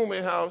in a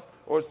rooming house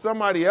or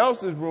somebody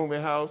else's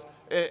rooming house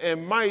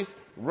and mice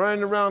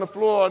running around the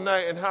floor all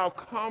night and how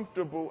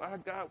comfortable I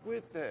got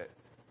with that.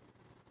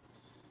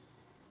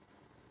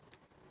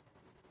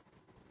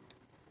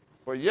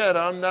 But yet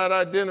I'm not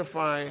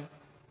identifying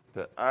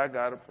that I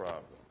got a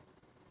problem.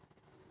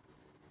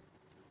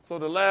 So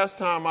the last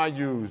time I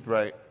used,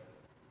 right,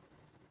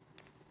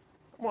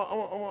 I'm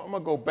going to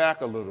go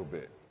back a little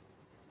bit.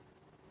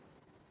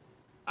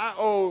 I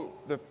owe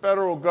the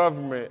federal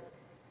government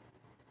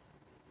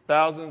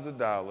thousands of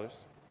dollars.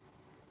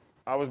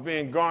 I was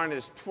being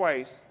garnished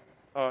twice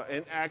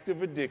in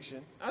active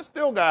addiction. I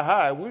still got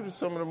high. We were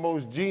some of the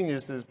most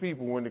geniuses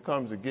people when it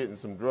comes to getting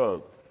some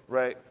drugs,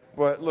 right?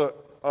 But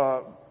look,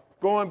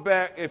 going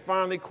back, it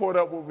finally caught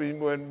up with me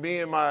when me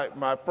and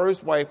my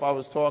first wife I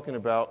was talking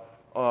about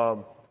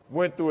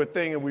went through a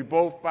thing and we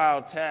both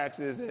filed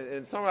taxes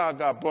and somehow I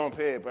got bump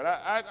head, but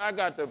I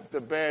got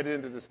the bad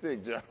end of the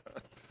stick, John.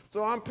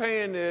 So I'm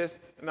paying this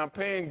and I'm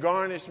paying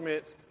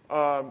garnishments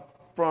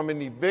from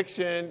an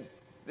eviction.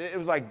 It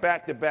was like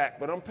back to back,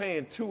 but I'm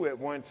paying two at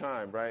one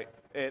time, right?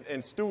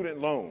 And student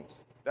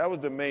loans. That was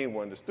the main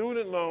one. The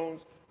student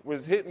loans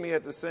was hitting me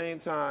at the same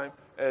time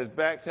as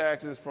back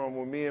taxes from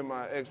when me and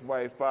my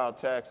ex-wife filed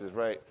taxes,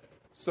 right?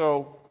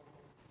 So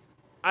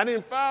I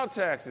didn't file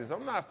taxes.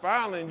 I'm not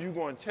filing, you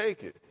going to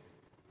take it.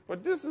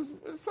 But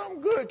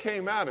something good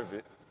came out of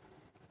it.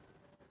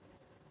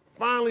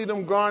 Finally,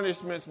 them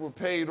garnishments were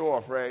paid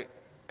off, right?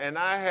 And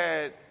I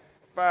had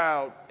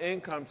filed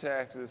income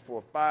taxes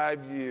for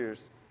 5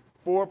 years,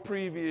 4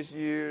 previous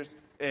years,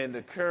 and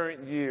the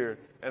current year,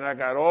 and I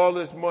got all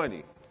this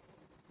money,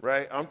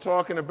 right? I'm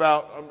talking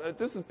about,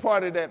 this is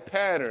part of that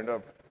pattern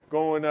of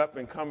going up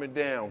and coming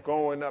down,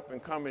 going up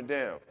and coming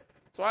down.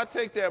 So I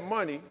take that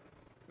money,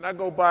 and I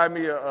go buy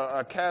me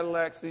a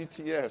Cadillac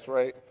CTS,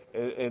 right?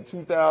 In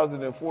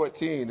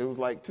 2014, it was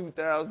like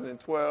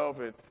 2012,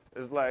 and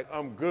it's like,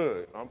 I'm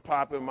good. I'm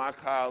popping my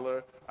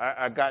collar.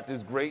 I got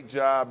this great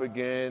job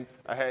again.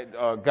 I had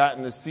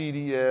gotten a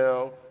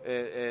CDL,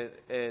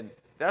 and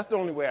that's the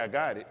only way I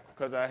got it,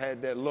 because I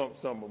had that lump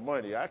sum of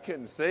money. I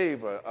couldn't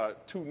save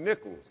 2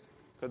 nickels,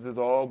 because it's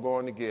all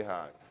going to get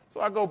high. So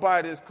I go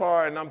buy this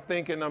car, and I'm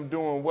thinking I'm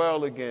doing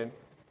well again,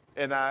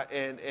 and I'm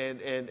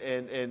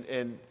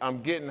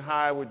getting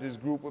high with this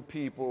group of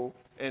people,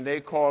 and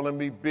they calling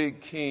me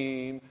Big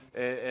Keem,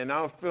 and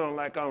I'm feeling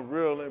like I'm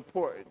real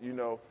important,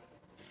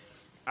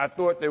 I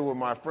thought they were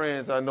my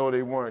friends. I know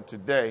they weren't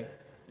today.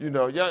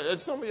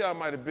 Some of y'all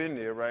might have been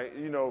there, right?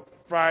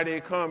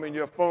 Friday come and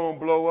your phone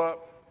blow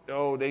up.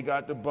 Oh, they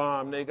got the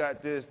bomb. They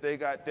got this. They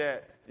got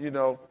that.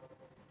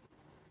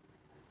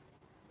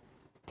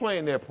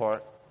 Playing their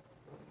part.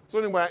 So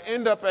anyway, I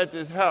end up at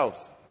this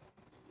house.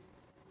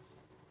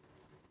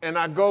 And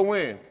I go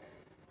in.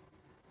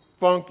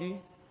 Funky,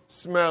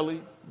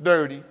 smelly,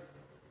 dirty,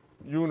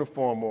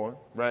 uniform on,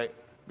 right?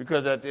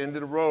 Because at the end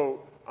of the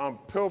road, I'm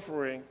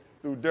pilfering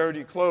through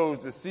dirty clothes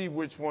to see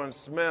which one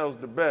smells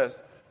the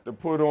best to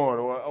put on,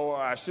 or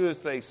I should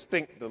say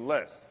stink the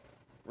less,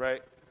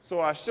 right?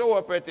 So I show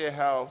up at their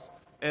house,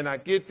 and I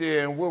get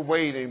there, and we're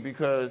waiting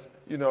because,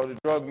 the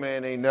drug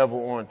man ain't never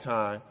on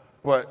time.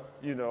 But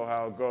you know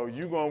how it goes.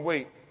 You're going to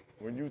wait.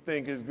 When you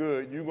think it's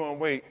good, you're going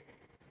to wait.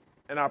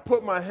 And I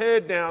put my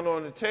head down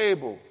on the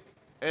table,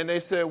 and they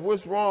said,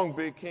 "What's wrong,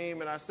 Big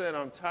Keem?" And I said,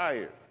 "I'm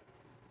tired."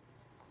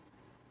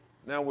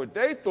 Now, what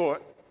they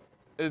thought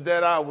is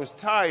that I was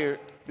tired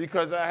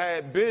because I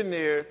had been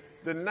there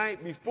the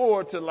night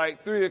before till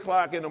like 3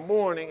 o'clock in the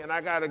morning, and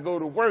I got to go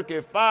to work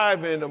at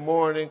 5 in the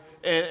morning,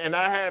 and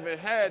I haven't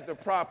had the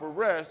proper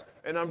rest,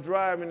 and I'm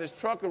driving this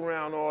truck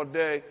around all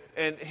day,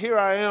 and here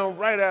I am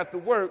right after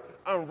work,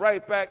 I'm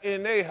right back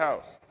in their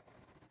house.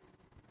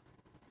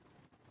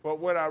 But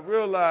what I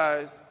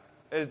realized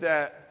is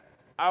that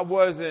I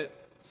wasn't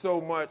so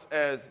much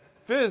as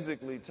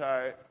physically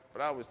tired,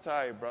 but I was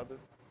tired, brother.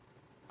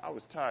 I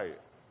was tired.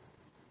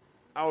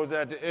 I was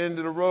at the end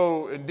of the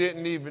road and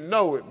didn't even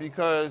know it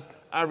because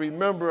I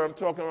remember, I'm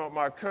talking about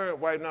my current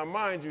wife. Now,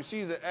 mind you,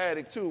 she's an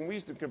addict too, and we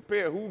used to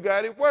compare who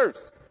got it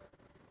worse.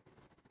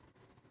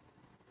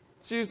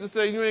 She used to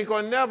say, "You ain't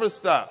going to never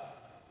stop."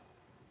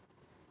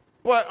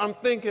 But I'm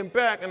thinking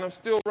back, and I'm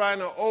still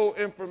writing old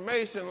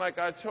information like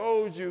I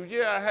told you.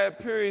 Yeah, I had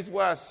periods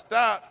where I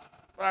stopped,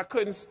 but I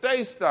couldn't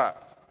stay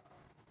stopped.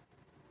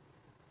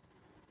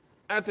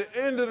 At the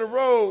end of the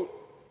road,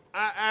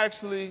 I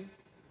actually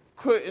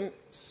couldn't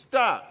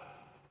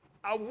stop.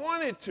 I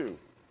wanted to,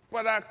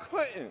 but I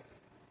couldn't.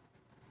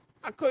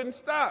 I couldn't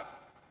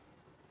stop.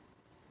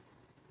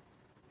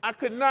 I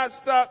could not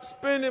stop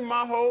spending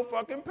my whole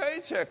fucking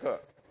paycheck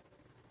up.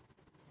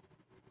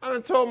 I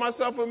done told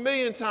myself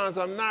 1,000,000 times,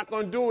 I'm not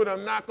going to do it,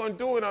 I'm not going to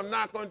do it, I'm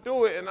not going to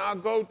do it. And I'll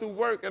go through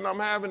work and I'm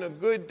having a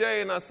good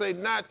day and I say,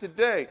 not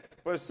today.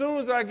 But as soon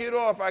as I get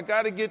off, I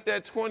got to get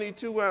that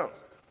 22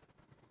 ounce.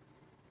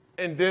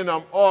 And then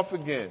I'm off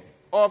again,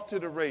 off to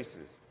the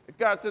races. It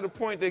got to the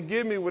point they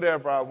give me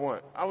whatever I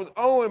want. I was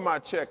owing my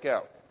check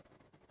out.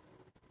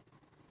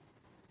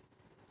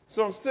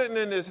 So I'm sitting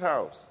in this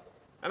house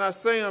and I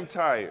say I'm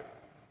tired.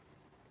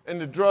 And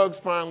the drugs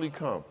finally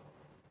come.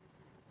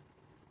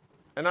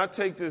 And I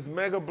take this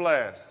mega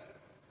blast.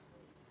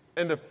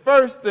 And the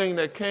first thing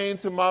that came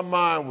to my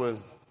mind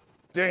was,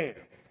 damn,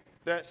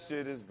 that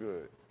shit is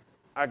good.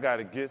 I got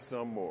to get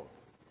some more.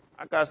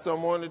 I got some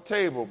more on the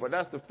table, but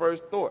that's the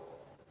first thought.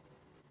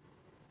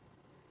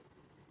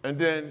 And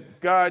then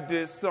God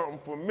did something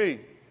for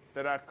me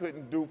that I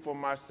couldn't do for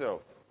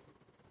myself.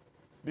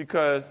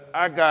 Because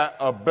I got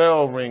a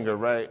bell ringer,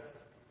 right?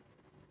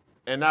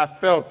 And I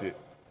felt it.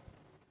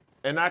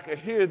 And I could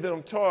hear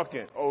them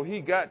talking. Oh,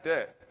 he got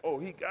that. Oh,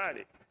 he got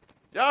it.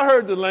 Y'all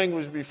heard the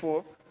language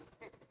before.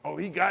 Oh,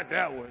 he got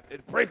that one.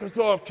 Break us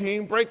off,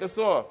 King. Break us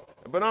off.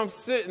 But I'm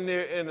sitting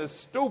there in a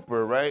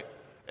stupor, right?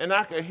 And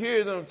I could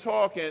hear them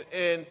talking.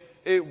 And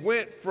it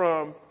went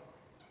from,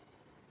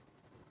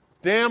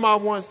 damn, I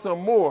want some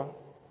more,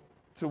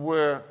 to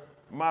where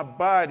my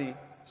body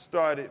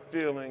started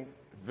feeling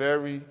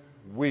very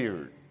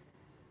weird.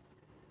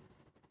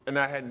 And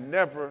I had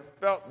never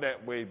felt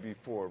that way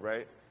before,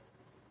 right?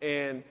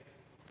 And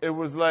it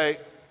was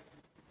like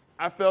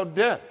I felt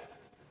death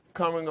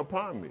coming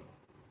upon me.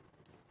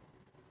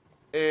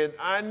 And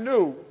I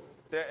knew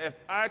that if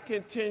I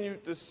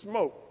continued to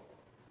smoke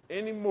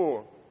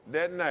anymore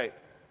that night,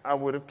 I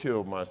would have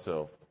killed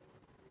myself.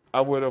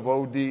 I would have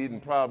OD'd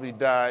and probably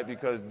died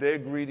because their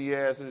greedy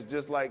asses,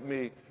 just like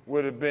me,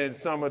 would have been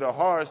some of the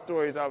horror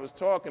stories I was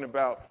talking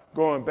about,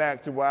 going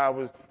back to where I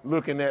was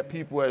looking at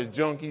people as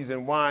junkies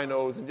and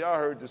winos. And y'all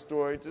heard the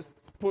story. Just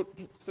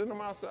send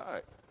them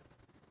outside.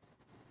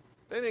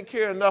 They didn't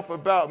care enough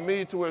about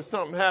me to where if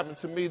something happened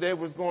to me, they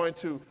was going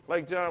to,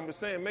 like John was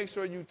saying, make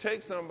sure you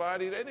take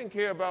somebody. They didn't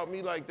care about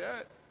me like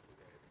that.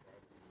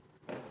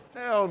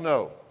 Hell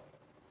no.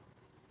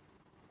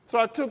 So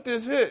I took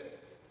this hit.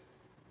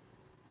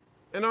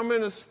 And I'm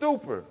in a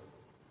stupor.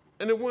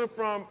 And it went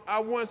from, I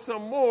want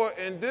some more,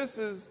 and this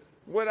is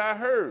what I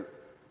heard.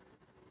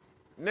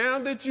 Now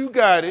that you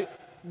got it,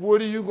 what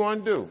are you going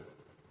to do?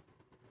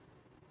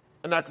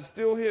 And I could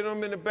still hear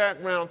them in the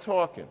background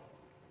talking.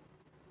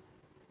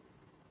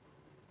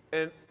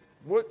 And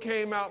what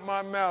came out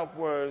my mouth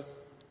was,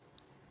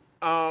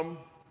 I'm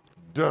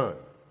done.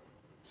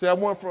 See, I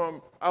went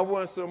from, I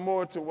want some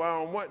more to I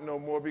don't want no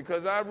more,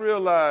 because I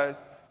realized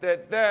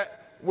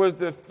that was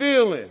the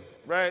feeling.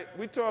 Right?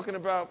 We're talking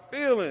about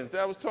feelings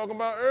that I was talking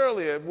about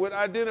earlier, with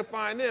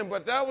identifying them.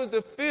 But that was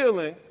the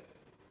feeling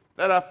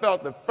that I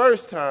felt the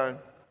first time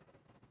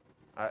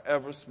I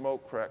ever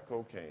smoked crack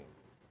cocaine.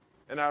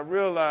 And I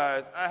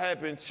realized I had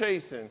been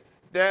chasing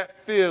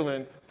that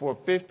feeling for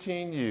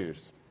 15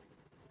 years.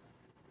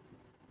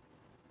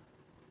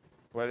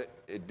 But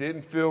it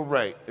didn't feel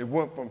right. It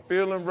went from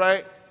feeling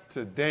right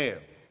to, damn,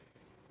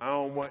 I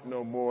don't want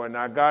no more. And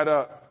I got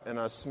up and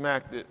I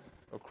smacked it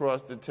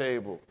across the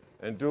table.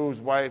 And dude's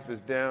wife is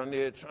down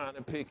there trying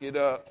to pick it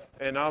up.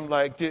 And I'm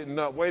like getting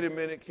up. Wait a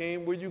minute,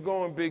 Keem. Where you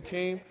going, Big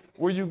Keem?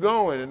 Where you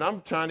going? And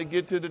I'm trying to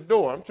get to the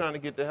door. I'm trying to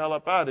get the hell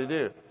up out of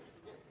there.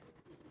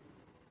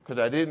 Because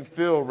I didn't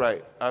feel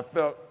right. I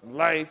felt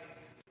life,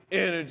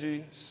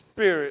 energy,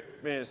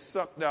 spirit being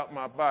sucked out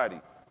my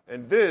body.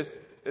 And this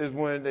is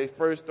when they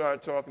first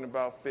started talking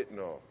about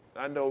fentanyl.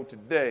 I know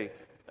today,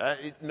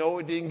 it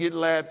didn't get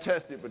lab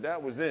tested, but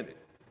that was in it.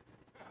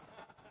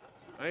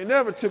 I ain't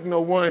never took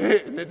no one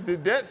hit and it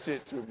did that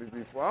shit to me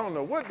before. I don't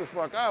know what the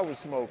fuck I was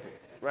smoking,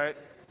 right?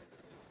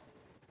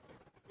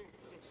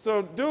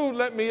 So dude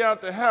let me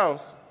out the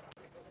house,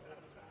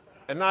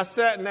 and I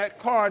sat in that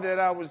car that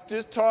I was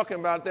just talking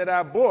about that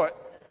I bought,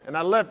 and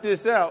I left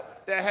this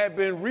out, that had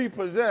been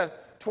repossessed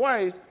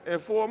twice in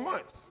 4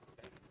 months.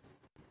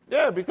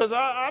 Yeah, because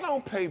I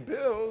don't pay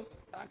bills.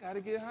 I got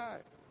to get high.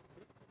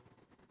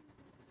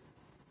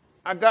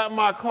 I got in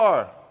my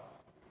car,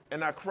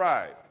 and I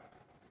cried.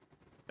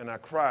 And I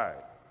cried,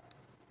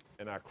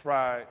 and I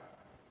cried,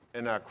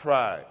 and I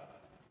cried.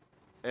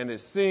 And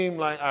it seemed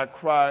like I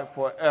cried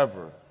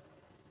forever.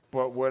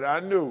 But what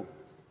I knew,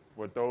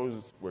 what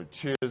those were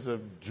tears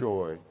of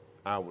joy,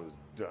 I was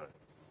done.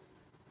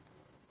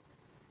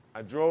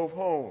 I drove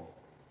home,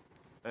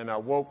 and I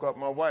woke up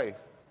my wife,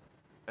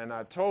 and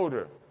I told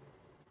her,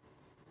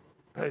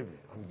 baby,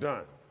 I'm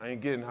done. I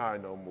ain't getting high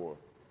no more.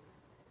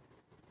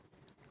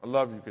 I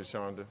love you,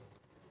 Kashonda.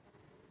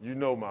 You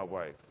know my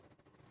wife.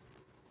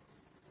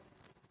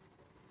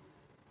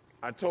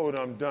 I told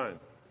her I'm done.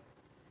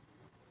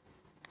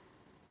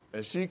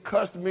 And she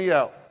cussed me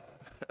out.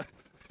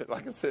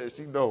 Like I said,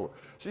 she know.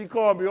 She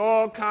called me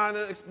all kind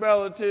of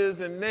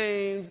expletives and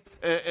names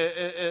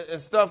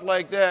and stuff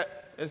like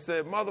that and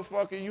said,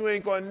 motherfucker, you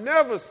ain't going to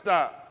never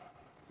stop.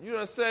 You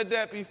done said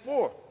that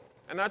before.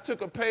 And I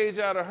took a page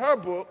out of her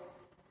book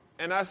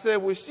and I said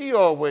what she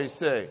always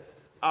say.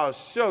 I'll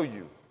show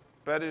you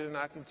better than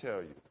I can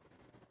tell you.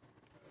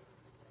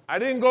 I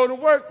didn't go to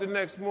work the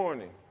next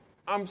morning.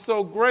 I'm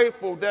so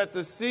grateful that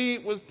the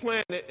seed was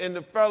planted in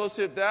the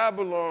fellowship that I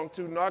belong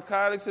to,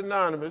 Narcotics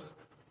Anonymous.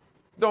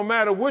 Don't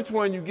matter which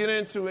one you get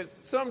into, it's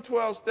some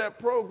 12-step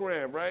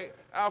program, right?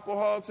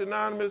 Alcoholics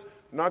Anonymous,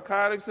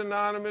 Narcotics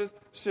Anonymous,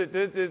 shit,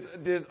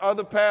 there's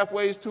other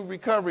pathways to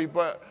recovery,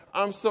 but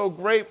I'm so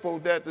grateful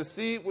that the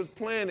seed was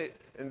planted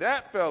in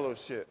that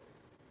fellowship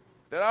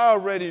that I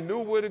already knew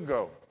where to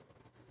go.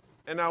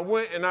 And I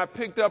went and I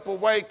picked up a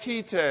white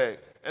key tag,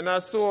 and I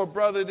saw a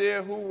brother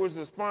there who was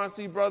a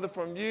sponsee brother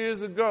from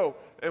years ago.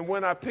 And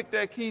when I picked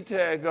that key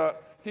tag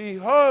up, he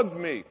hugged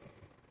me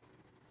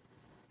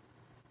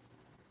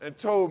and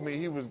told me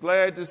he was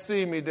glad to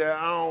see me, that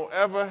I don't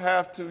ever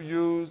have to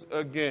use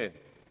again.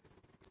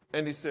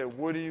 And he said,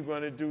 what are you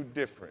going to do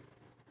different?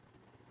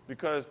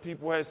 Because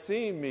people had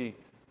seen me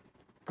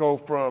go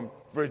from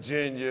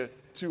Virginia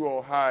to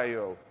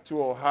Ohio,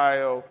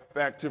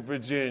 back to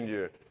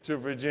Virginia,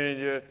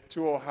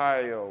 to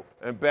Ohio,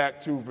 and back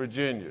to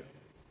Virginia.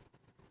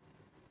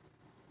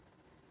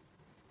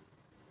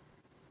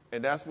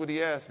 And that's what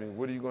he asked me,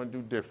 what are you going to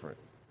do different?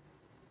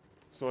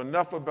 So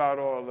enough about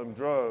all them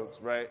drugs,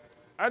 right?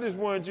 I just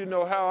wanted you to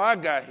know how I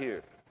got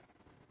here.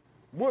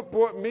 What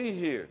brought me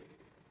here?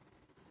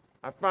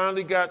 I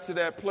finally got to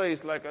that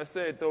place, like I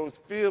said, those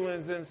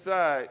feelings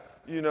inside,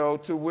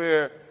 to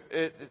where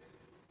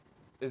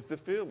it's the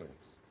feelings.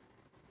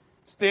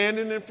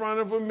 Standing in front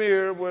of a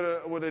mirror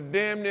with a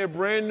damn near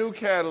brand new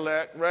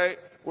Cadillac, right,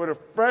 with a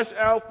fresh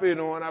outfit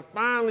on, I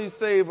finally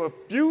save a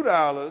few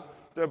dollars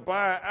to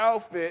buy an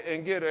outfit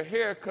and get a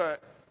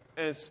haircut,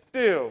 and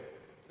still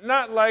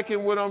not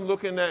liking what I'm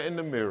looking at in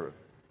the mirror.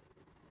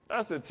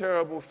 That's a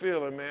terrible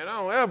feeling, man.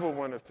 I don't ever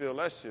want to feel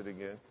that shit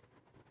again.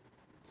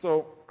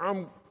 So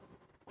I'm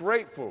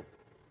grateful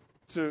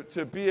to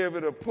be able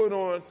to put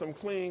on some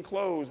clean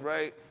clothes,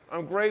 right?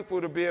 I'm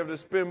grateful to be able to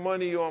spend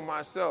money on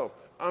myself.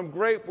 I'm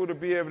grateful to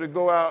be able to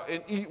go out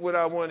and eat what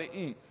I want to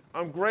eat.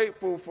 I'm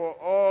grateful for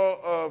all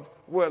of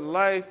what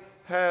life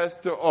has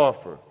to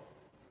offer.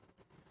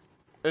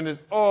 And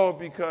it's all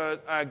because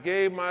I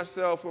gave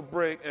myself a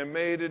break and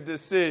made a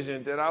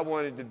decision that I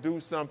wanted to do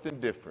something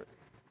different.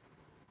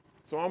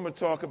 So I'm going to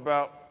talk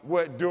about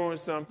what doing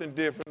something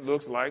different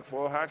looks like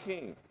for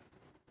Hakim.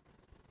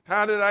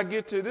 How did I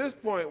get to this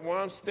point where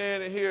I'm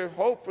standing here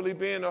hopefully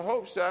being a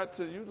hope shot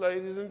to you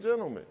ladies and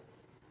gentlemen?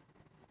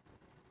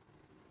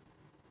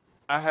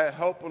 I had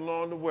help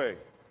along the way.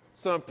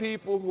 Some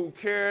people who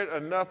cared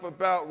enough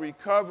about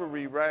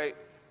recovery, right,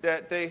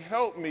 that they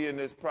helped me in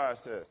this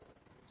process.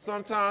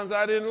 Sometimes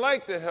I didn't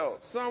like the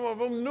help. Some of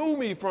them knew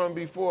me from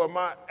before,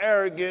 my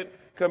arrogant,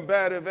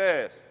 combative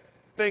ass,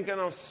 thinking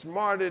I'm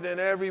smarter than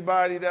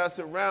everybody that's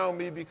around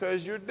me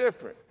because you're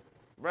different,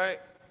 right?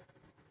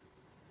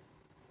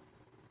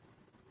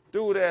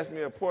 Dude asked me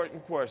an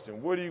important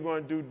question. What are you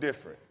going to do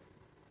different?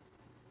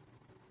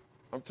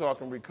 I'm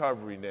talking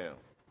recovery now.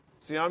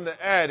 See, I'm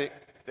the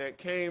addict that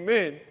came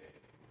in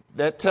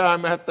that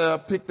time after I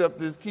picked up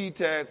this key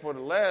tag for the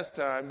last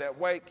time, that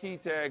white key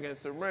tag, and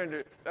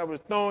surrendered, that was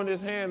throwing his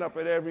hand up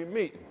at every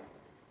meeting.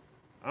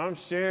 I'm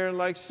sharing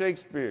like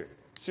Shakespeare,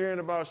 sharing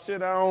about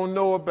shit I don't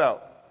know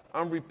about.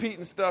 I'm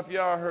repeating stuff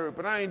y'all heard,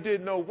 but I ain't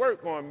did no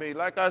work on me.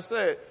 Like I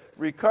said,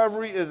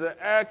 recovery is an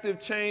active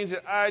change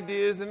of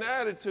ideas and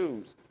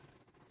attitudes.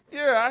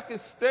 Yeah, I could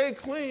stay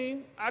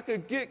clean. I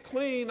could get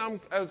clean. I'm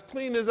as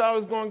clean as I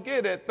was going to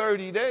get at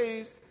 30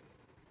 days.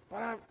 But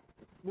I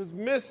was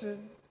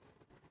missing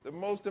the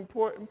most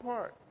important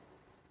part,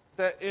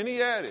 that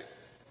any addict,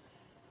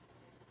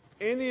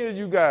 any of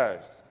you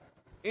guys,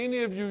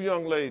 any of you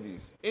young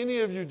ladies,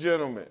 any of you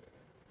gentlemen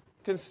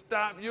can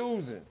stop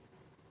using.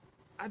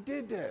 I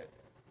did that.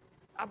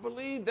 I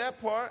believe that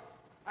part.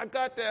 I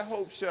got that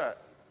hope shot.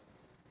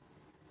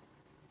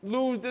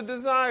 Lose the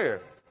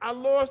desire. I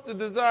lost the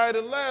desire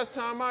the last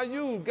time I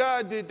used.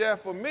 God did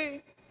that for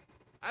me.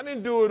 I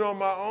didn't do it on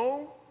my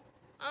own.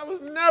 I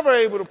was never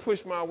able to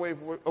push my way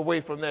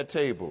away from that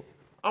table.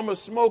 I'm going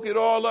to smoke it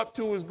all up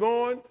till it's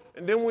gone,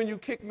 and then when you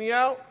kick me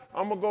out,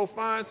 I'm going to go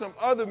find some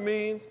other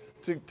means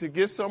to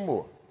get some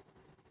more.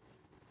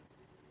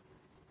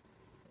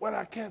 What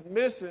I kept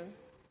missing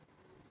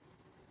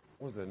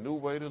was a new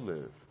way to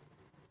live.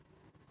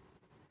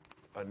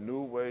 A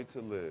new way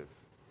to live.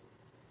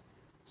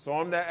 So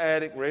I'm that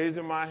addict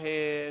raising my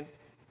hand,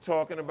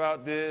 talking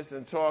about this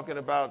and talking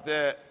about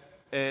that.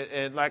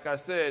 And like I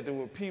said, there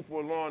were people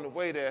along the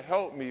way that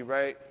helped me,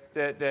 right,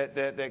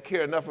 that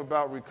care enough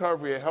about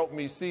recovery and helped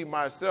me see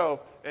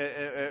myself.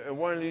 And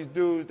one of these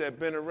dudes that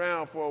been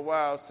around for a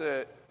while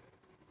said,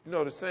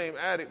 the same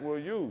addict will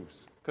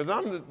use. Because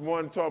I'm the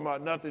one talking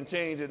about nothing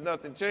changes,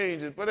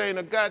 but ain't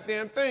a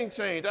goddamn thing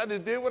changed. I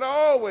just did what I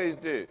always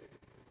did.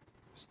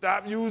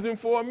 Stop using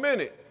for a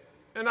minute.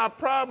 And I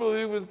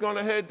probably was going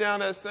to head down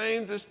that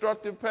same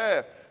destructive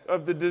path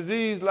of the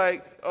disease,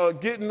 like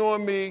getting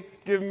on me,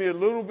 giving me a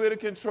little bit of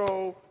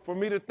control, for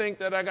me to think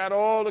that I got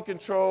all the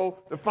control,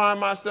 to find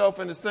myself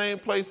in the same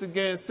place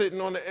again,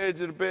 sitting on the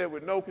edge of the bed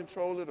with no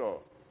control at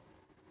all.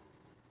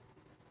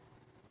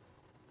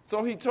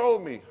 So he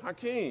told me,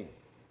 Hakim,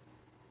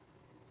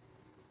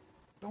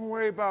 don't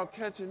worry about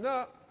catching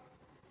up.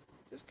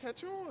 Just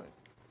catch on.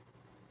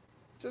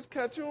 Just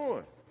catch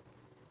on.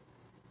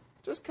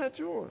 Just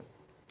catch on.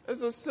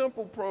 It's a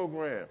simple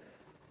program.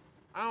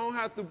 I don't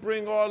have to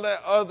bring all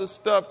that other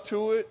stuff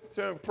to it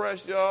to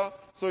impress y'all,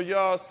 so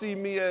y'all see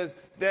me as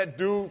that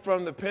dude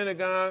from the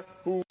Pentagon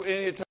who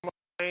anytime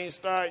I ain't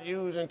start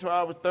using until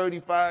I was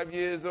 35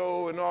 years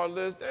old and all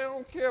this. They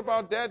don't care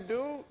about that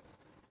dude.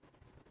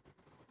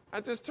 I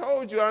just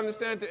told you, I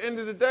understand at the end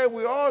of the day,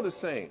 we're all the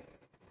same.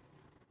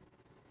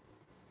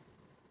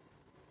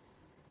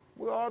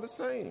 We're all the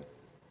same.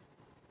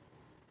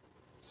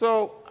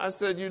 So I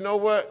said, you know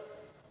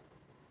what?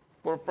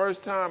 For the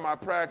first time, I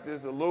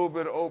practiced a little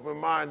bit of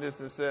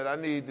open-mindedness and said, I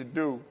need to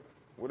do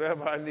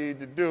whatever I need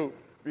to do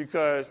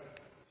because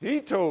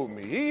he told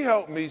me, he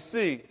helped me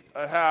see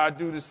how I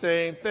do the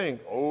same thing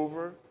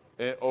over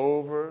and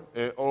over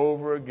and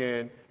over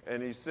again.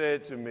 And he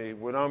said to me,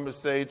 what I'm going to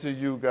say to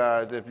you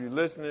guys, if you're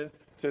listening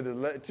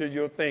to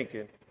your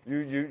thinking,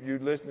 you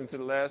listening to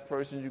the last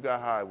person you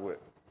got high with.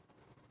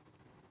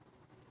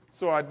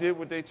 So I did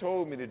what they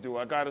told me to do.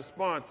 I got a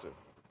sponsor.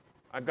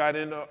 I got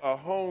in a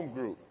home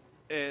group.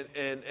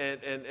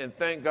 And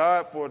thank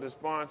God for the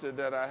sponsor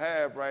that I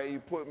have, right? He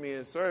put me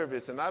in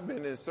service, and I've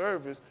been in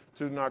service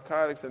to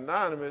Narcotics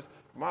Anonymous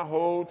my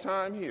whole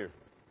time here.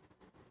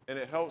 And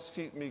it helps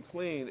keep me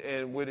clean.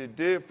 And what it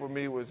did for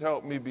me was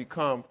help me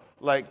become,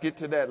 get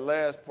to that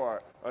last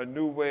part, a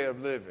new way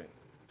of living,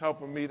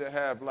 helping me to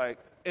have,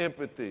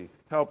 empathy,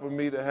 helping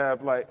me to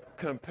have,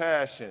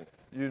 compassion,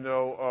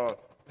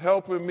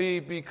 helping me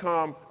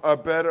become a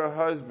better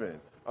husband,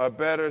 a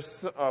better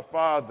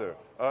father,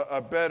 a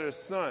better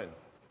son.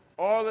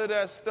 All of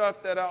that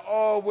stuff that I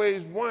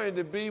always wanted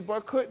to be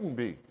but couldn't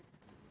be.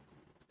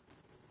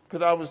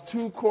 Because I was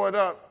too caught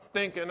up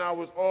thinking I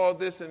was all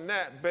this and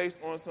that based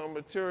on some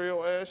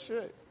material ass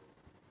shit.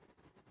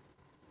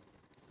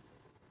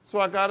 So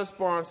I got a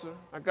sponsor,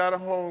 I got a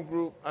home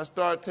group, I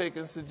started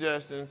taking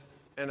suggestions,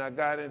 and I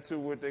got into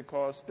what they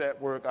call step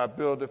work. I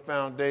built a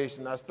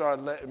foundation. I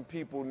started letting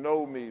people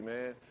know me,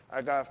 man.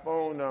 I got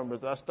phone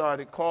numbers. I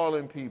started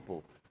calling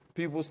people.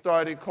 People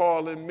started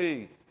calling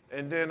me.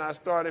 And then I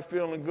started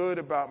feeling good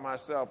about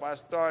myself. I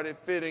started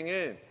fitting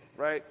in,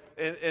 right?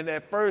 And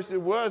at first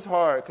it was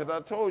hard because I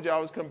told you I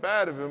was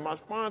combative. And my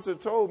sponsor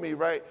told me,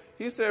 right,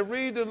 he said,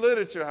 read the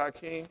literature,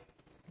 Hakim.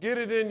 Get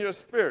it in your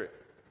spirit.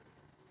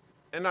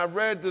 And I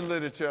read the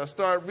literature. I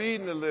started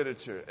reading the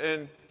literature.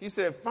 And he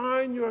said,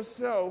 find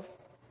yourself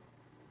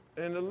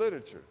in the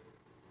literature.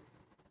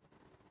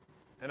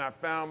 And I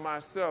found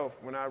myself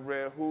when I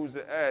read Who's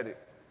the Addict.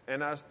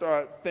 And I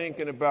started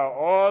thinking about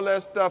all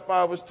that stuff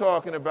I was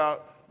talking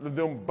about,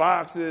 them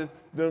boxes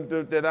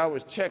that I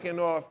was checking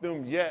off,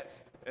 them yets,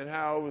 and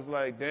how I was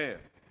like, damn,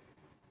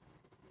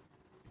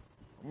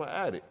 I'm an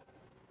addict.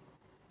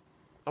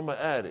 I'm an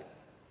addict.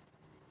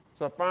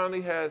 So I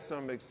finally had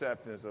some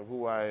acceptance of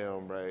who I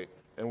am, right,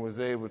 and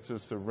was able to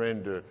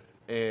surrender.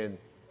 And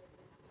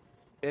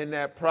in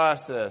that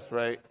process,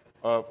 right,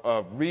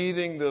 of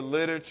reading the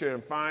literature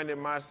and finding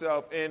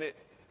myself in it,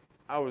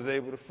 I was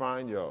able to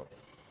find y'all.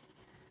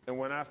 And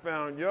when I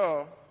found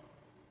y'all,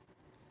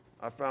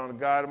 I found a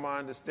God of my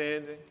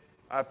understanding.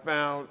 I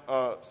found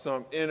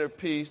some inner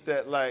peace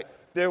that,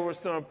 there were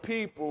some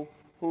people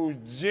who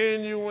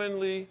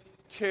genuinely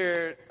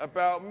cared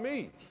about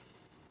me.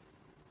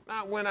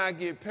 Not when I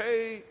get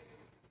paid.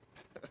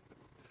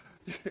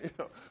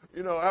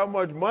 you know how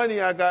much money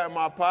I got in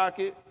my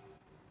pocket.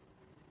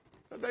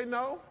 But they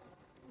know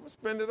I'm going to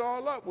spend it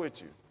all up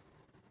with you.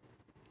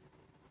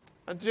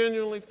 I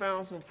genuinely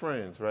found some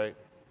friends, right?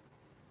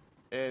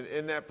 And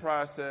in that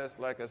process,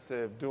 like I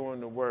said,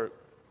 doing the work,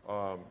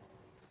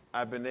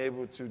 I've been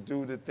able to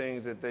do the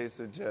things that they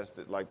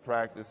suggested, like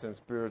practicing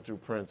spiritual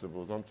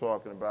principles. I'm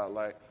talking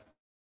about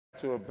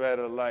to a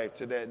better life,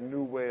 to that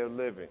new way of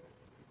living.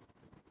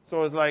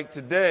 So it's like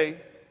today,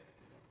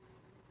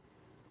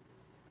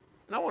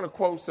 and I want to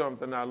quote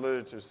something our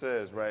literature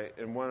says, right,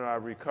 in one of our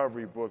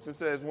recovery books. It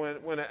says,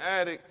 when an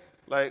addict,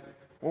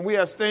 when we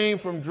abstain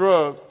from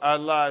drugs, our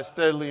lives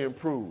steadily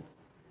improve.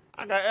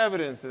 I got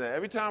evidence of that.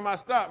 Every time I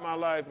stop, my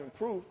life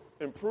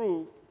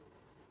improved.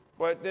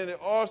 But then it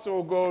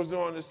also goes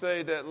on to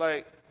say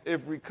that,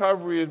 if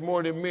recovery is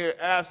more than mere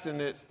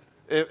abstinence,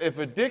 if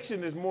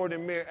addiction is more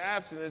than mere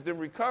abstinence, then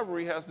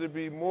recovery has to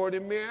be more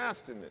than mere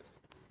abstinence.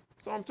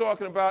 So I'm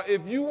talking about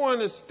if you want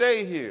to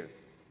stay here,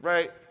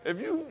 right? If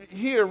you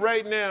here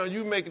right now and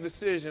you make a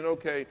decision,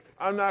 okay,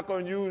 I'm not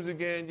going to use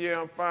again, yeah,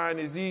 I'm fine.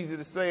 It's easy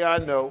to say I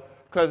know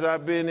because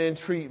I've been in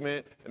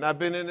treatment and I've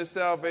been in the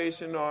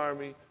Salvation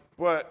Army.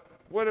 But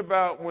what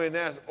about when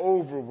that's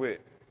over with?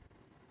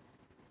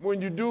 When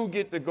you do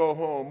get to go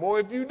home, or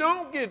if you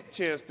don't get a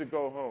chance to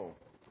go home.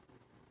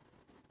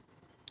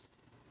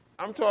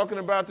 I'm talking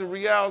about the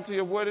reality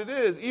of what it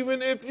is.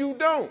 Even if you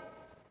don't,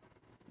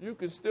 you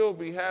can still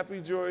be happy,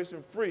 joyous,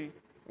 and free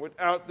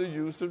without the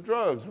use of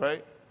drugs,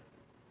 right?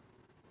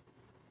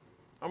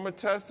 I'm a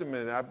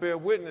testament. I bear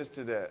witness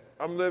to that.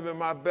 I'm living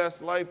my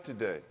best life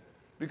today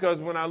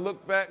Because when I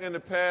look back in the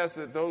past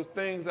at those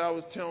things I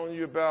was telling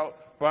you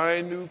about,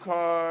 buying new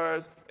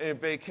cars and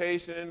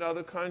vacation in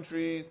other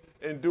countries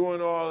and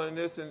doing all in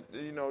this and,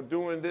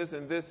 doing this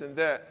and this and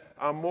that,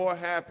 I'm more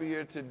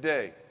happier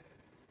today,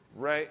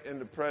 right in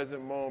the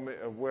present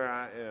moment of where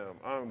I am.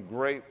 I'm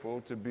grateful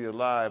to be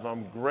alive.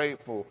 I'm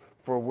grateful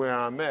for where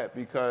I'm at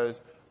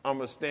because I'm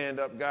a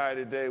stand-up guy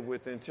today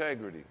with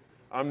integrity.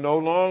 I'm no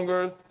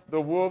longer the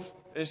wolf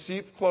in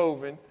sheep's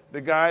clothing, the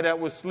guy that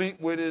would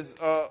sleep with his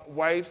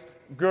wife's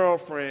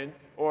girlfriend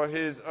or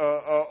his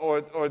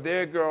or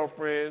their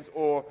girlfriends,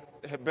 or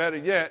better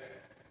yet,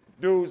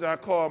 dudes I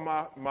call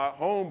my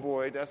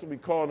homeboy, that's what we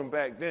called him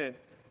back then,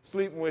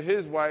 sleeping with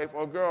his wife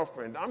or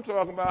girlfriend. I'm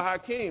talking about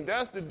Hakim.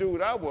 That's the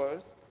dude I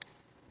was.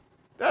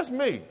 That's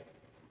me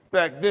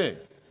back then.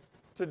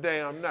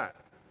 Today I'm not.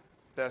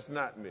 That's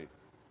not me.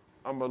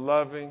 I'm a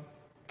loving,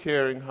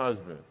 caring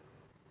husband.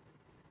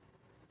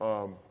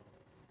 The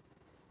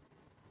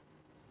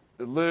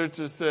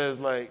literature says,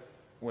 like,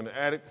 when the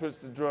addict puts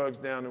the drugs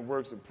down and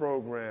works a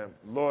program,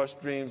 lost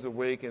dreams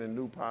awaken and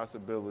new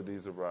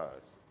possibilities arise.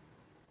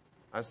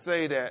 I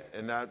say that,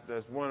 and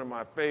that's one of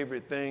my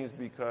favorite things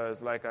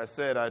because, like I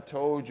said, I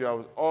told you I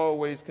was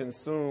always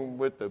consumed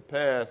with the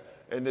past,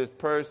 and this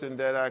person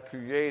that I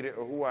created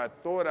or who I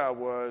thought I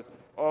was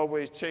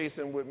always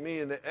chasing what me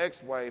and the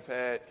ex-wife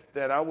had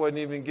that I wasn't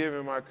even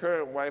giving my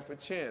current wife a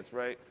chance,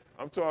 right?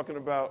 I'm talking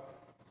about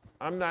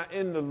I'm not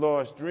in the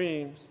lost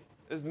dreams.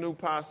 It's new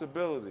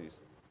possibilities.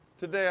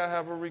 Today I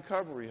have a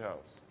recovery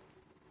house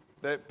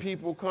that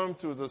people come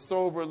to as a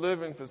sober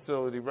living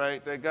facility,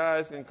 right, that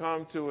guys can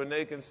come to and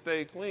they can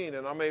stay clean,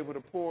 and I'm able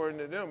to pour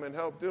into them and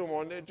help them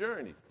on their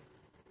journey.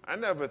 I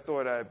never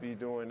thought I'd be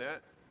doing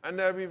that. I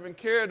never even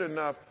cared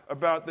enough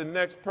about the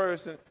next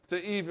person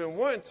to even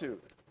want to.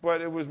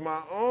 But it was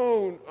my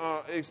own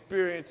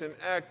experience in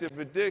active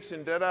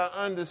addiction that I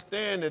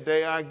understand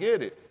today. I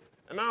get it.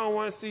 And I don't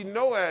want to see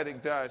no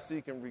addict die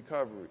seeking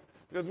recovery.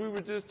 Because we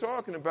were just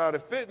talking about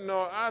it.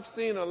 Fentanyl, I've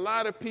seen a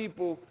lot of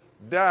people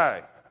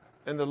die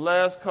in the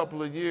last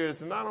couple of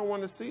years, and I don't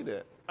want to see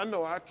that. I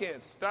know I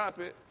can't stop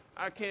it.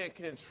 I can't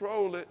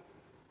control it.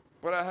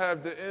 But I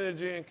have the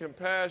energy and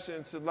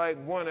compassion to,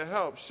 want to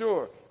help.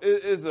 Sure,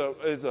 it is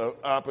a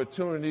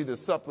opportunity to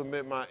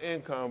supplement my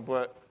income,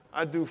 but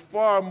I do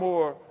far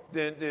more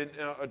than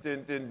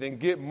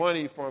get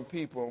money from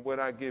people and what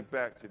I give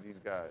back to these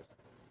guys.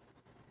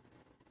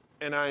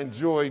 And I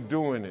enjoy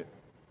doing it.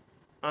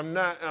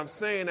 I'm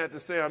saying that to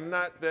say I'm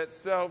not that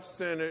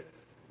self-centered,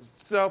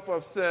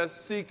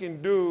 self-obsessed,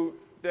 seeking dude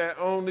that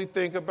only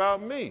think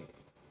about me.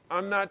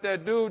 I'm not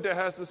that dude that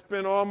has to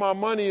spend all my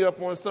money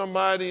up on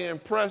somebody and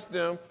impress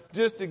them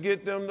just to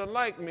get them to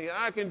like me.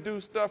 I can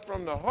do stuff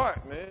from the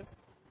heart, man.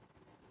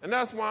 And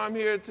that's why I'm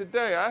here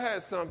today. I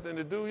had something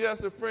to do.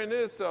 Yes, a friend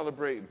is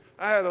celebrating.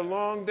 I had a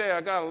long day.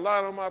 I got a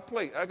lot on my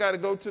plate. I got to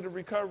go to the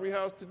recovery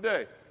house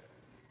today.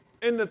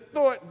 And the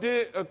thought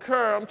did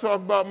occur. I'm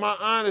talking about my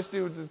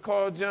honesty, which is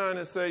call John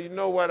and say, you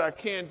know what, I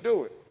can't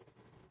do it.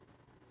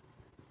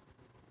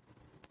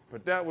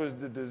 But that was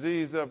the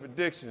disease of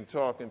addiction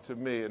talking to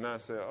me. And I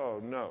said,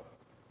 oh, no,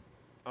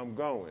 I'm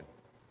going.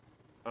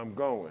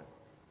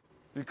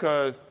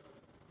 Because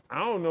I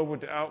don't know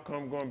what the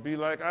outcome going to be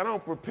like. I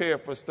don't prepare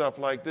for stuff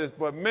like this.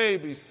 But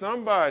maybe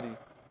somebody,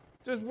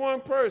 just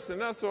one person,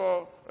 that's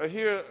all, will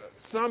hear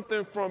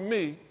something from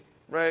me,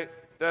 right,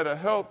 that'll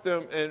help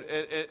them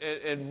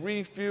and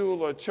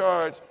refuel or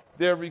charge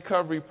their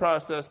recovery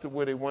process to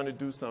where they want to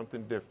do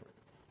something different.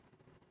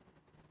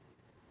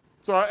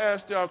 So I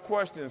asked y'all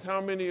questions.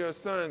 How many are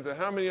sons and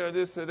how many are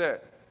this or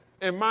that?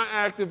 In my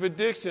active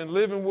addiction,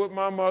 living with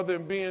my mother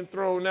and being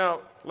thrown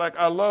out, like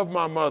I love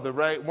my mother,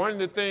 right? One of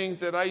the things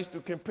that I used to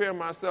compare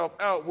myself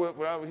out with,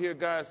 when I would hear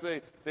guys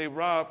say they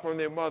robbed from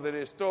their mother,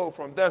 they stole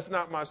from, that's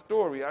not my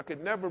story. I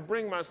could never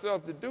bring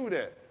myself to do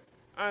that.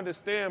 I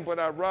understand, but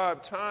I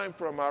robbed time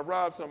from her. I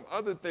robbed some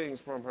other things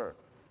from her.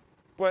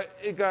 But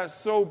it got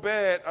so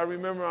bad, I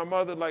remember my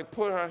mother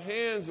put her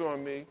hands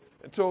on me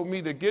and told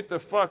me to get the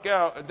fuck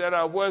out and that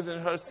I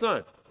wasn't her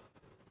son.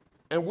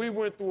 And we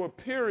went through a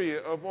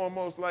period of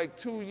almost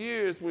 2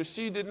 years where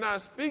she did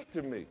not speak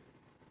to me.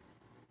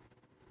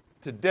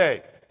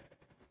 Today,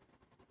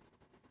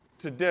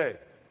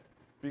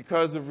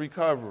 because of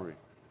recovery,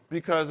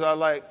 because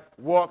I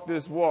walked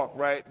this walk,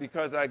 right?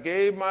 Because I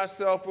gave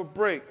myself a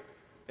break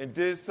and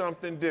did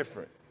something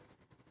different.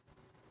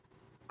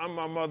 I'm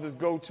my mother's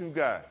go-to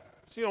guy.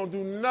 She don't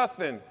do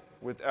nothing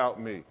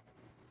without me.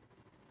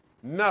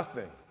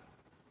 Nothing.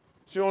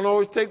 She don't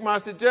always take my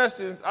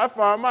suggestions. I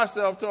find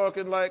myself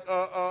talking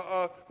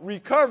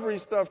recovery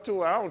stuff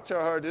to her. I don't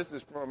tell her this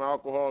is from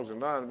Alcoholics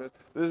Anonymous.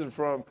 This is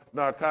from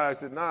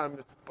Narcotics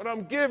Anonymous. But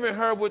I'm giving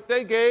her what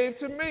they gave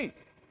to me.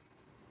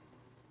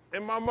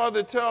 And my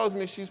mother tells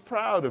me she's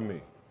proud of me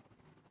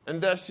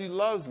and that she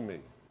loves me.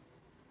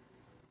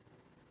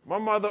 My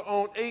mother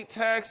owned 8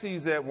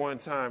 taxis at one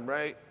time,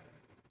 right,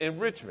 in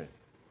Richmond.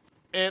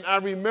 And I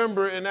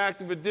remember in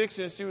active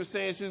addiction, she was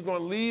saying she was going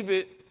to leave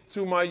it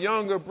to my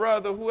younger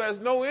brother who has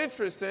no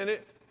interest in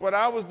it, but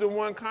I was the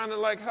one kind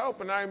of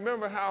helping. I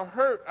remember how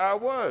hurt I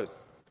was.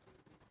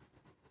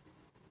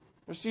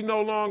 But she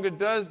no longer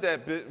does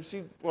that.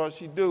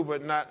 She do,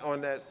 but not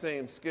on that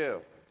same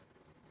scale.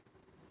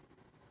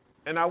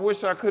 And I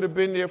wish I could have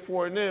been there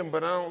for it then,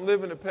 but I don't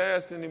live in the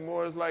past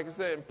anymore. It's like I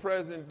said, in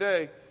present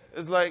day,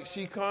 it's like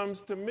she comes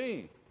to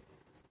me.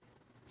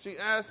 She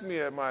asks me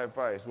my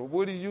advice. Well,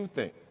 what do you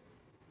think?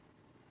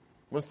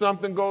 When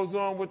something goes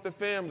on with the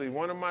family,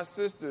 one of my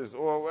sisters,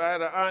 or I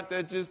had an aunt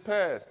that just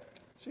passed,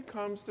 she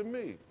comes to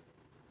me.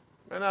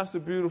 Man, that's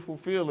a beautiful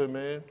feeling,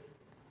 man.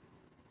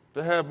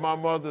 To have my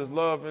mother's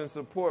love and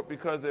support,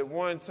 because at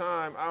one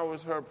time I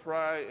was her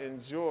pride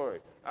and joy.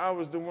 I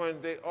was the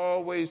one they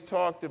always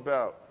talked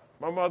about.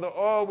 My mother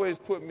always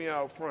put me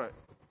out front.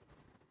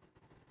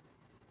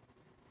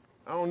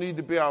 I don't need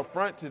to be out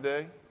front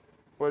today,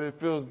 but it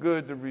feels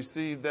good to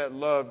receive that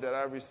love that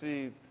I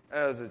received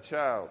as a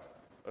child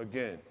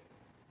again.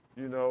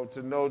 You know,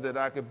 to know that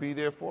I could be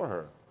there for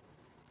her.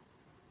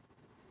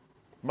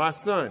 My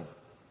son.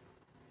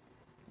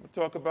 We'll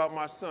talk about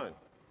my son.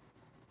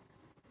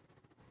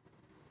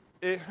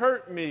 It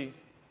hurt me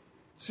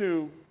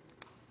to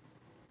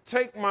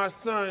take my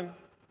son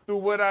through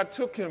what I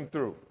took him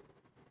through.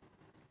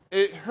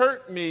 It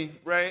hurt me,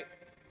 right?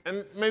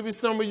 And maybe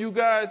some of you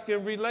guys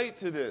can relate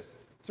to this,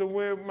 to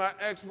where my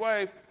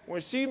ex-wife,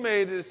 when she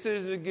made a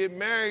decision to get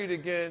married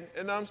again,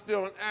 and I'm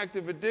still in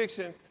active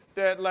addiction,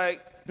 that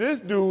like,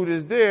 this dude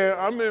is there,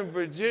 I'm in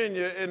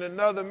Virginia, and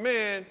another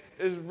man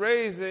is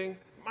raising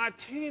my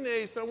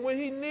teenage son when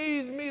he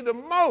needs me the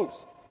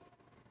most.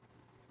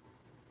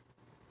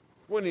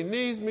 When he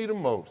needs me the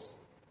most.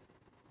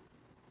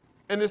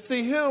 And to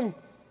see him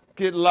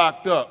get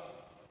locked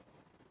up,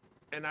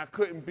 and I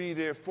couldn't be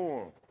there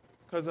for him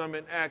because I'm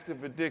in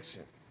active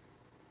addiction.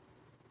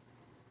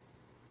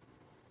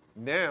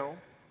 Now,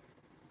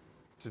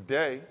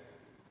 today,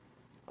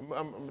 I'm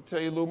going to tell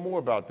you a little more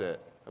about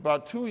that.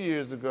 About 3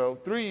 years ago,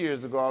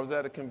 I was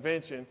at a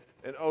convention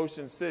in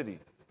Ocean City.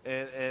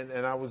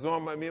 And I was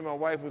me and my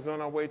wife was on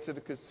our way to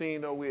the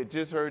casino. We had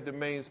just heard the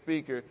main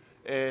speaker,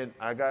 and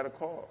I got a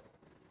call.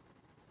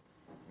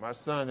 My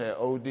son had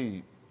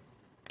OD'd.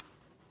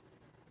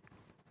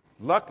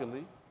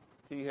 Luckily,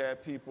 he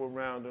had people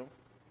around him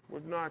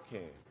with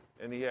Narcan,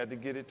 and he had to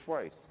get it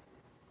twice.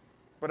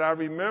 But I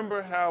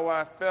remember how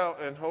I felt,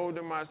 and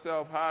holding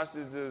myself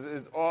hostage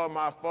is all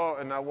my fault,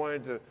 and I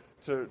wanted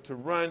to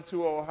run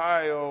to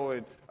Ohio,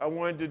 and I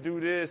wanted to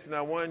do this, and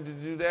I wanted to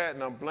do that,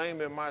 and I'm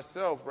blaming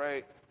myself,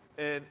 right?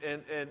 And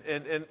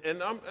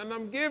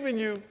I'm giving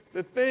you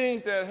the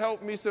things that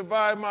help me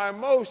survive my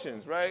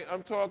emotions, right?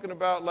 I'm talking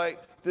about like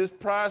this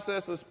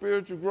process of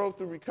spiritual growth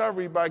and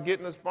recovery by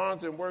getting a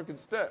sponsor and working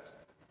steps.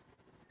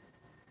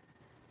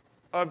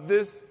 Of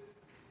this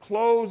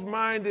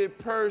closed-minded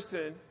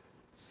person,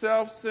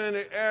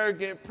 self-centered,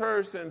 arrogant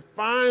person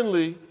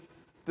finally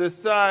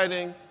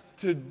deciding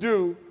to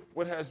do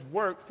what has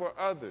worked for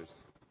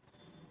others.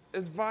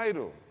 It's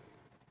vital.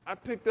 I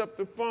picked up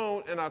the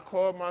phone and I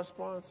called my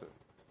sponsor.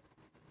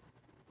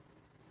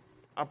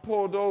 I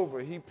pulled over.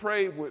 He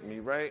prayed with me,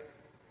 right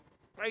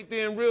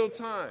there in real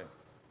time.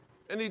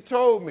 And he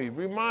told me,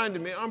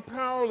 reminded me, I'm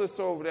powerless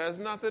over that. There's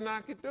nothing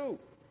I could do.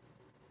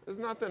 There's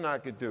nothing I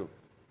could do.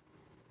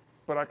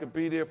 But I could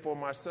be there for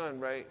my son,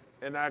 right?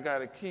 And I got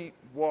to keep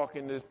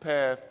walking this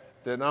path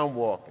that I'm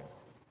walking.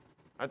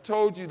 I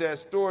told you that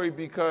story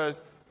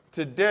because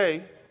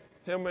today,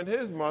 him and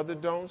his mother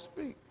don't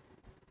speak.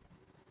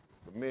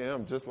 But me and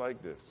him just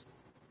like this.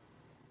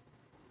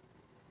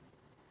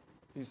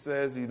 He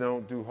says he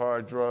don't do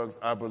hard drugs.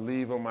 I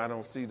believe him. I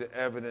don't see the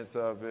evidence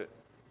of it.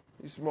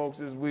 He smokes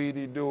his weed.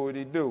 He do what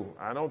he do.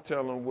 I don't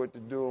tell him what to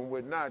do and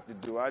what not to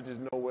do. I just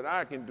know what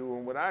I can do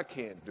and what I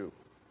can't do.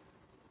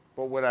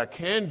 But what I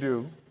can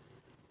do,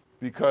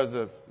 because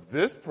of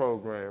this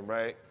program,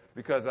 right,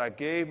 because I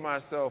gave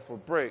myself a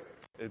break,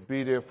 is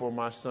be there for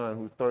my son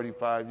who's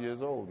 35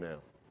 years old now.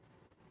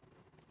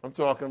 I'm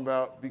talking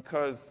about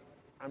because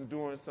I'm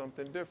doing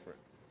something different.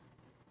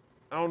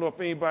 I don't know if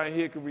anybody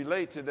here can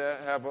relate to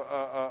that, have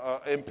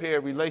a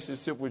impaired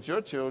relationship with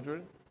your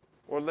children,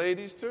 or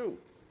ladies too.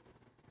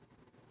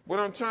 What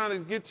I'm trying to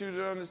get you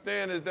to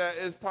understand is that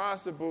it's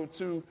possible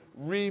to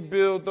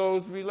rebuild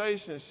those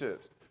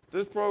relationships.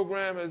 This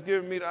program has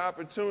given me the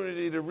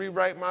opportunity to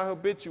rewrite my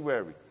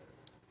obituary.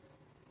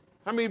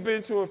 How many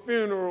been to a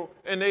funeral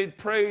and they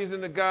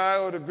praising the guy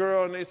or the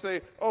girl and they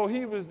say, oh,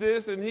 he was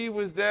this and he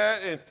was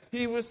that and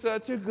he was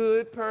such a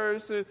good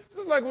person. It's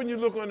just like when you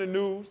look on the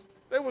news.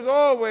 They was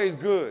always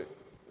good.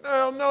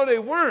 No, they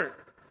weren't.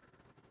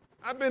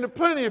 I've been to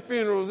plenty of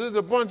funerals. There's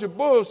a bunch of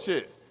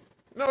bullshit.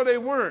 No, they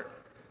weren't.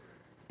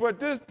 But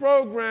this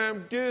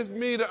program gives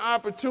me the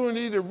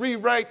opportunity to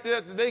rewrite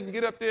that they can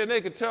get up there and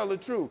they can tell the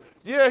truth.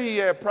 Yeah, he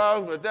had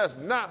problems, but that's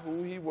not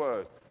who he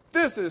was.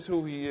 This is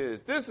who he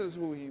is. This is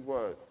who he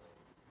was.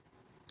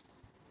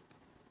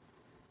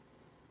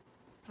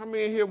 How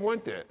many in here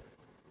want that?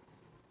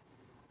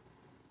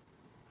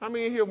 How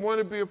many in here want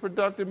to be a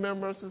productive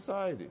member of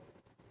society?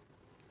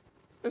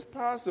 It's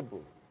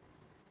possible.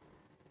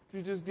 If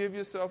you just give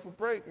yourself a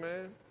break,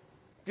 man.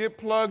 Get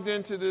plugged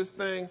into this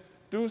thing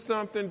Do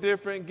something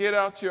different. Get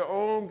out your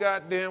own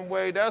goddamn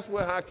way. That's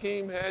what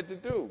Hakim had to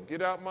do.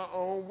 Get out my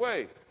own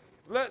way.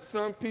 Let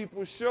some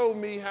people show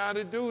me how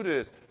to do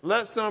this.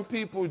 Let some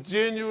people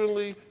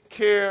genuinely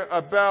care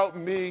about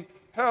me,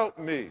 help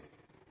me.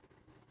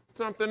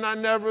 Something I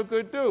never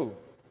could do.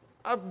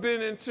 I've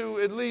been into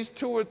at least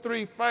 2 or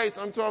 3 fights.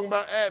 I'm talking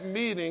about at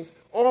meetings,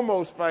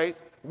 almost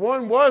fights.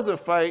 One was a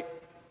fight.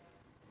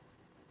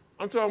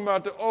 I'm talking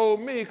about the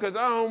old me because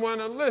I don't want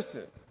to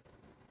listen.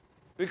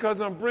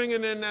 Because I'm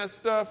bringing in that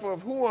stuff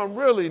of who I'm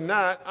really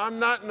not. I'm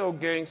not no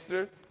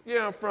gangster.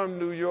 Yeah, I'm from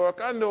New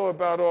York. I know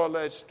about all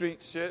that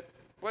street shit.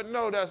 But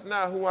no, that's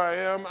not who I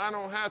am. I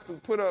don't have to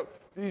put up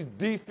these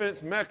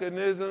defense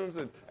mechanisms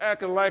and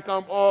acting like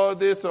I'm all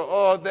this or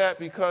all that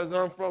because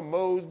I'm from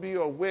Mosby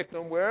or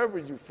Wickham, wherever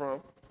you're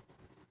from.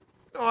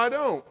 No, I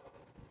don't.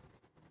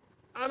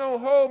 I don't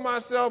hold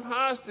myself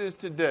hostage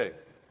today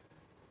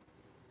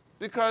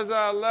because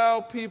I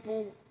allow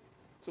people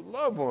to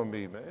love on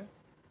me, man.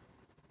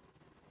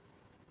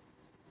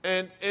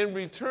 And in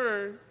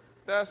return,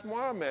 that's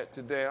where I'm at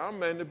today.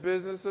 I'm in the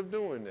business of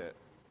doing that.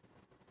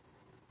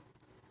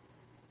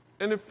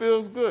 And it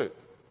feels good.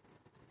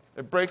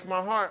 It breaks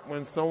my heart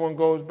when someone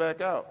goes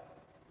back out.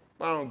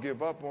 I don't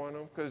give up on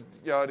them because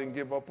y'all didn't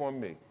give up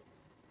on me.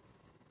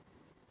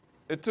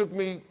 It took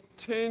me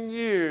 10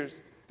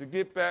 years to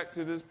get back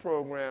to this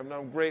program, and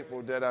I'm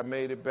grateful that I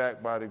made it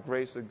back by the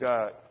grace of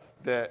God,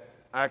 that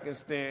I can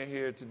stand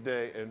here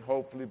today and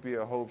hopefully be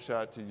a hope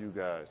shot to you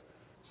guys.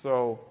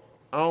 So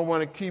I don't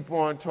want to keep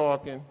on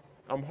talking.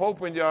 I'm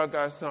hoping y'all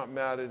got something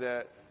out of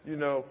that. You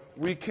know,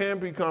 we can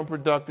become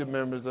productive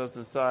members of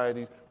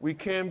society. We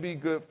can be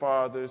good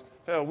fathers.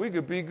 Hell, we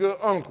could be good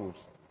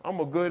uncles. I'm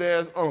a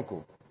good-ass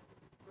uncle.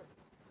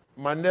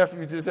 My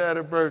nephew just had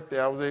a birthday.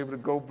 I was able to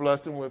go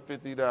bless him with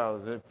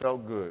 $50. It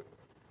felt good.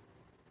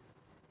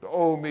 The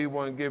old me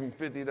wasn't giving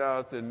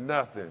 $50 to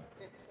nothing.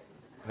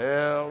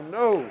 Hell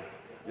no.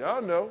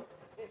 Y'all know.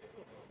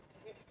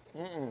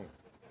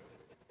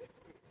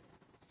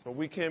 So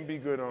we can be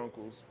good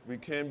uncles. We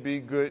can be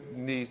good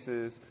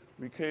nieces.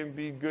 We can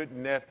be good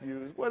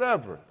nephews,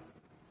 whatever.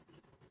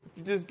 If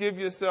you just give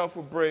yourself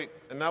a break,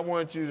 and I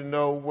want you to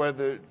know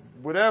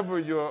whatever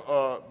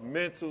your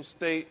mental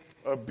state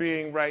of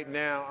being right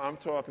now, I'm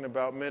talking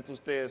about mental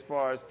state as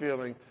far as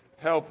feeling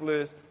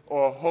helpless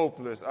or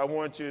hopeless. I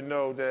want you to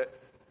know that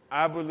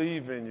I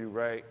believe in you,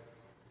 right?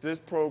 This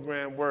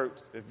program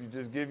works if you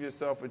just give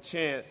yourself a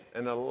chance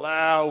and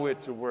allow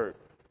it to work.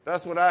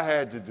 That's what I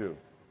had to do.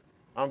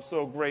 I'm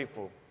so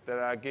grateful that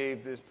I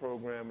gave this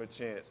program a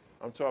chance.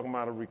 I'm talking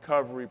about a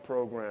recovery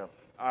program,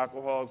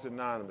 Alcoholics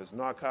Anonymous,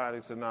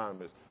 Narcotics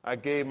Anonymous. I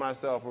gave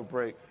myself a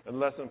break and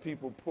let some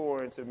people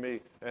pour into me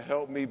and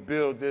help me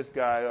build this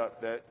guy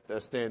up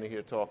that's standing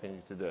here talking to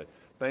you today.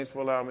 Thanks for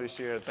allowing me to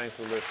share, and thanks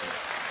for listening.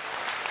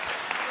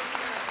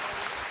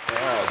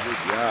 Oh, good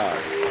job.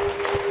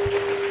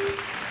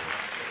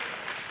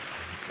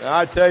 And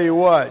I tell you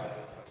what,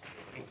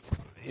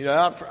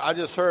 I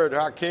just heard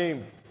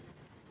Hakim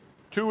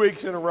 2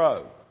 weeks in a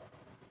row.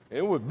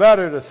 It was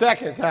better the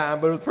second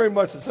time, but it was pretty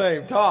much the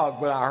same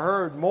talk, but I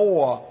heard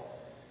more.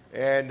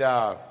 And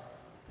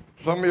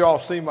some of y'all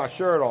see my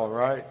shirt on,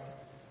 right?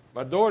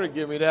 My daughter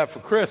gave me that for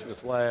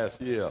Christmas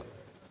last year.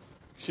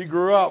 She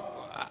grew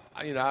up,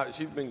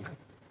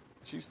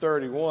 she's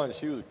 31.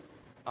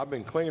 I've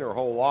been clean her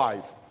whole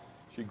life.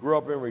 She grew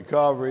up in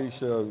recovery,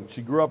 so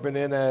she grew up in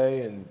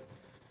NA,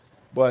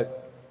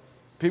 but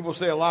people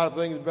say a lot of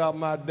things about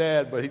my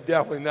dad, but he's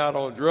definitely not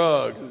on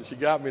drugs, and she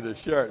got me the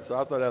shirt, so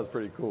I thought that was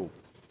pretty cool.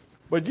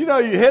 But, you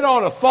hit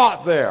on a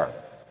thought there,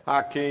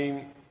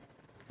 Hakim,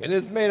 and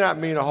this may not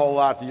mean a whole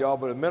lot to y'all,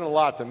 but it meant a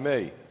lot to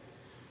me.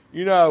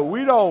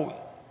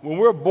 When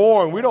we're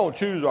born, we don't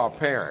choose our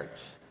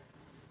parents.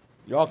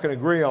 Y'all can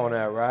agree on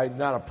that, right?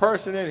 Not a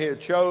person in here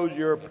chose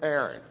your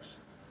parents.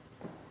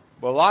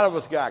 But a lot of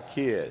us got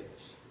kids.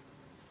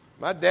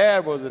 My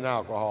dad was an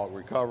alcoholic,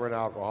 recovering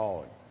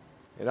alcoholic.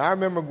 And I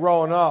remember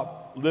growing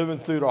up, living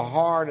through the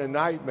horror and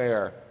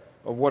nightmare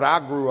of what I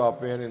grew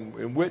up in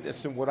and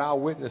witnessing what I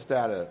witnessed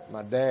out of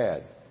my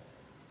dad.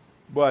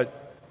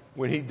 But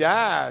when he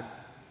died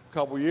a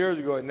couple years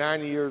ago at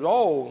 90 years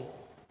old,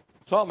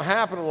 something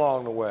happened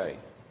along the way.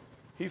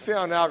 He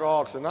found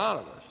Alcoholics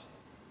Anonymous.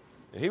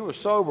 And he was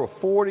sober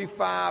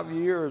 45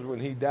 years when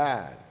he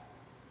died.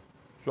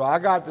 So I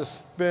got to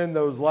spend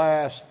those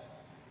last,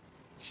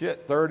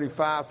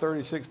 35,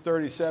 36,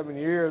 37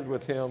 years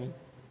with him.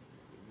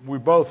 We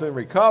both in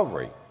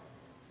recovery.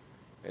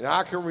 And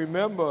I can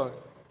remember,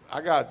 I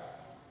got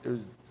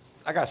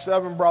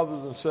 7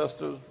 brothers and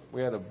sisters.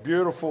 We had a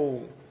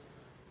beautiful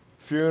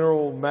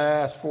funeral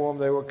mass for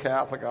them. They were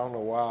Catholic. I don't know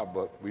why,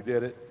 but we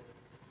did it.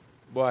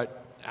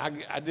 But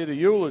I did a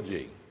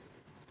eulogy.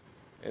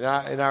 And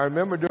I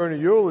remember during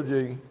the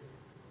eulogy,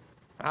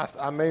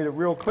 I made it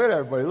real clear to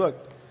everybody,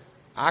 look,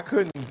 I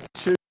couldn't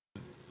choose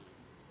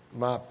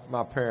my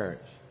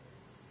parents.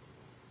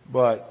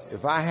 But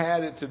if I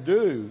had it to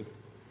do,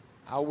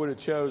 I would have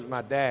chose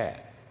my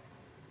dad.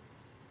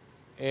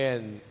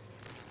 And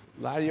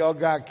a lot of y'all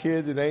got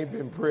kids that ain't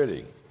been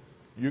pretty.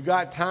 You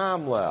got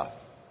time left.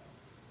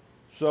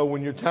 So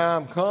when your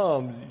time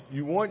comes,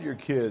 you want your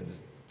kids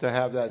to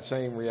have that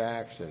same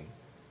reaction.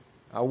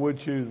 I would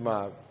choose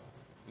my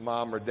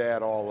mom or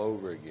dad all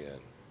over again.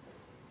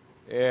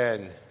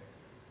 And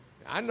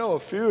I know a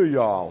few of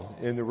y'all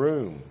in the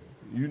room.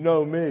 You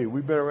know me.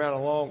 We've been around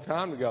a long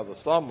time together,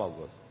 some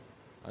of us.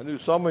 I knew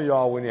some of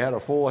y'all when you had a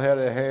full head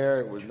of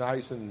hair, it was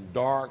nice and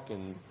dark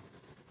and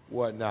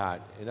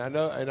whatnot. And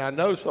I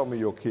know some of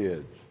your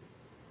kids.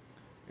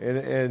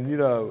 And you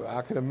know,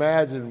 I can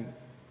imagine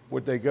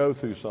what they go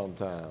through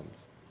sometimes.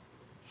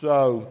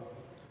 So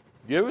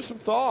give it some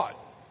thought.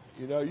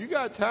 You know, you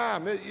got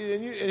time. And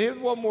here's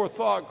one more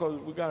thought, because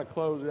we got to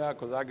close it out,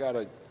 because I got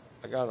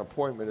an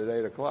appointment at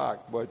 8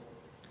 o'clock, and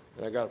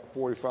I got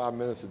 45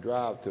 minutes to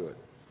drive to it.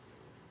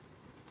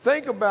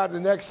 Think about the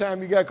next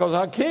time you got, because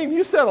Hakim,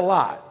 you said a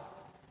lot.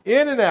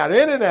 In and out,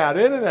 in and out,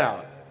 in and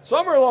out.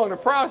 Somewhere along the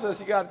process,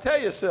 you got to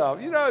tell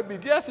yourself, you know, it'd be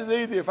just as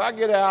easy if I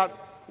get out,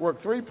 work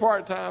 3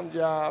 part-time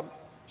jobs,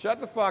 shut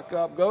the fuck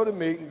up, go to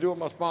meeting, do what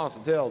my sponsor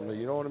tells me.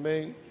 You know what I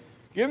mean?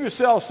 Give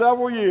yourself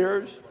several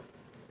years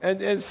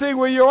and see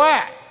where you're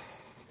at.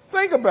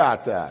 Think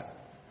about that.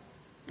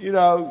 You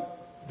know,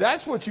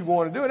 that's what you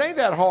want to do. It ain't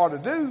that hard to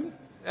do.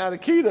 Now, the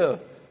key to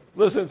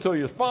listening to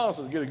your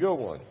sponsor is get a good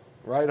one.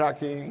 Right,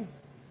 Hakim?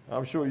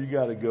 I'm sure you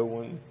got a good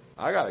one.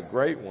 I got a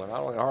great one. I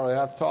don't hardly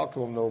have to talk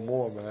to him no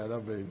more, man. I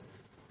mean,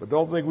 but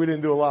don't think we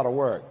didn't do a lot of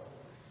work.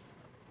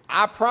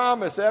 I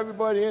promise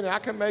everybody in there, I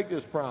can make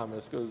this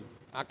promise because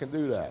I can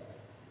do that.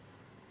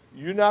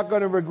 You're not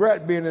going to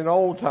regret being an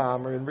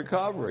old-timer in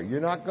recovery. You're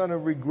not going to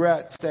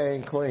regret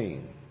staying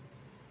clean.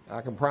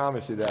 I can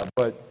promise you that.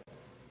 But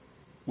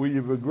will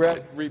you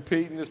regret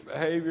repeating this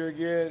behavior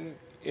again,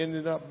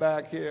 ending up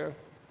back here?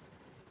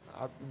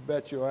 I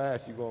bet your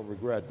ass you're going to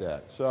regret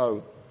that.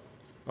 So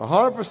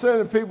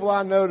 100% of people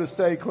I know that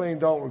stay clean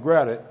don't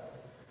regret it.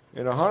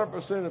 And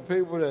 100% of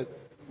people that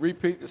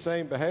repeat the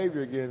same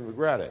behavior again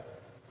regret it.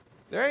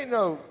 There ain't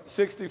no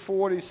 60,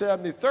 40,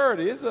 70,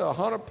 30. It's a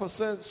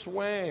 100%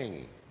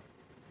 swing.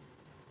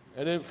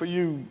 And then for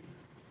you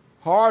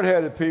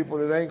hard-headed people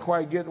that ain't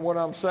quite getting what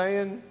I'm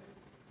saying,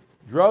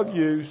 drug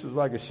use is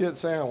like a shit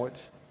sandwich.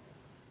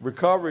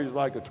 Recovery is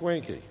like a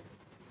Twinkie.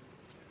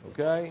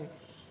 Okay?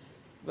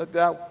 Let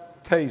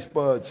that taste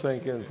bud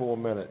sink in for a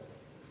minute.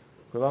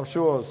 Because I'm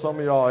sure some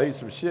of y'all ate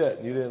some shit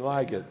and you didn't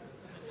like it.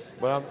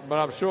 But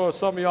I'm sure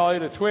some of y'all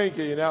ate a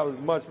Twinkie and that was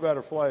much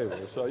better flavor.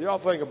 So y'all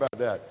think about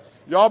that.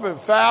 Y'all been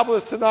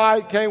fabulous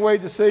tonight. Can't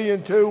wait to see you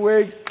in 2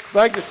 weeks.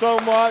 Thank you so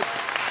much.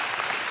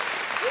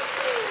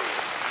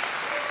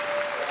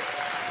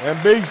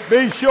 And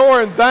be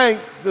sure and thank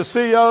the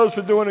COs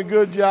for doing a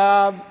good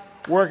job,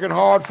 working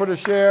hard for the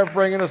sheriff,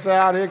 bringing us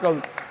out here,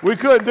 because we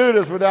couldn't do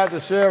this without the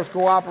sheriff's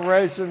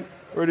cooperation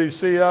or these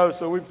COs,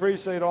 so we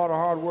appreciate all the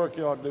hard work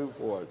y'all do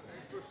for us.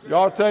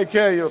 Y'all take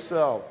care of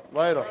yourself.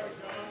 Later.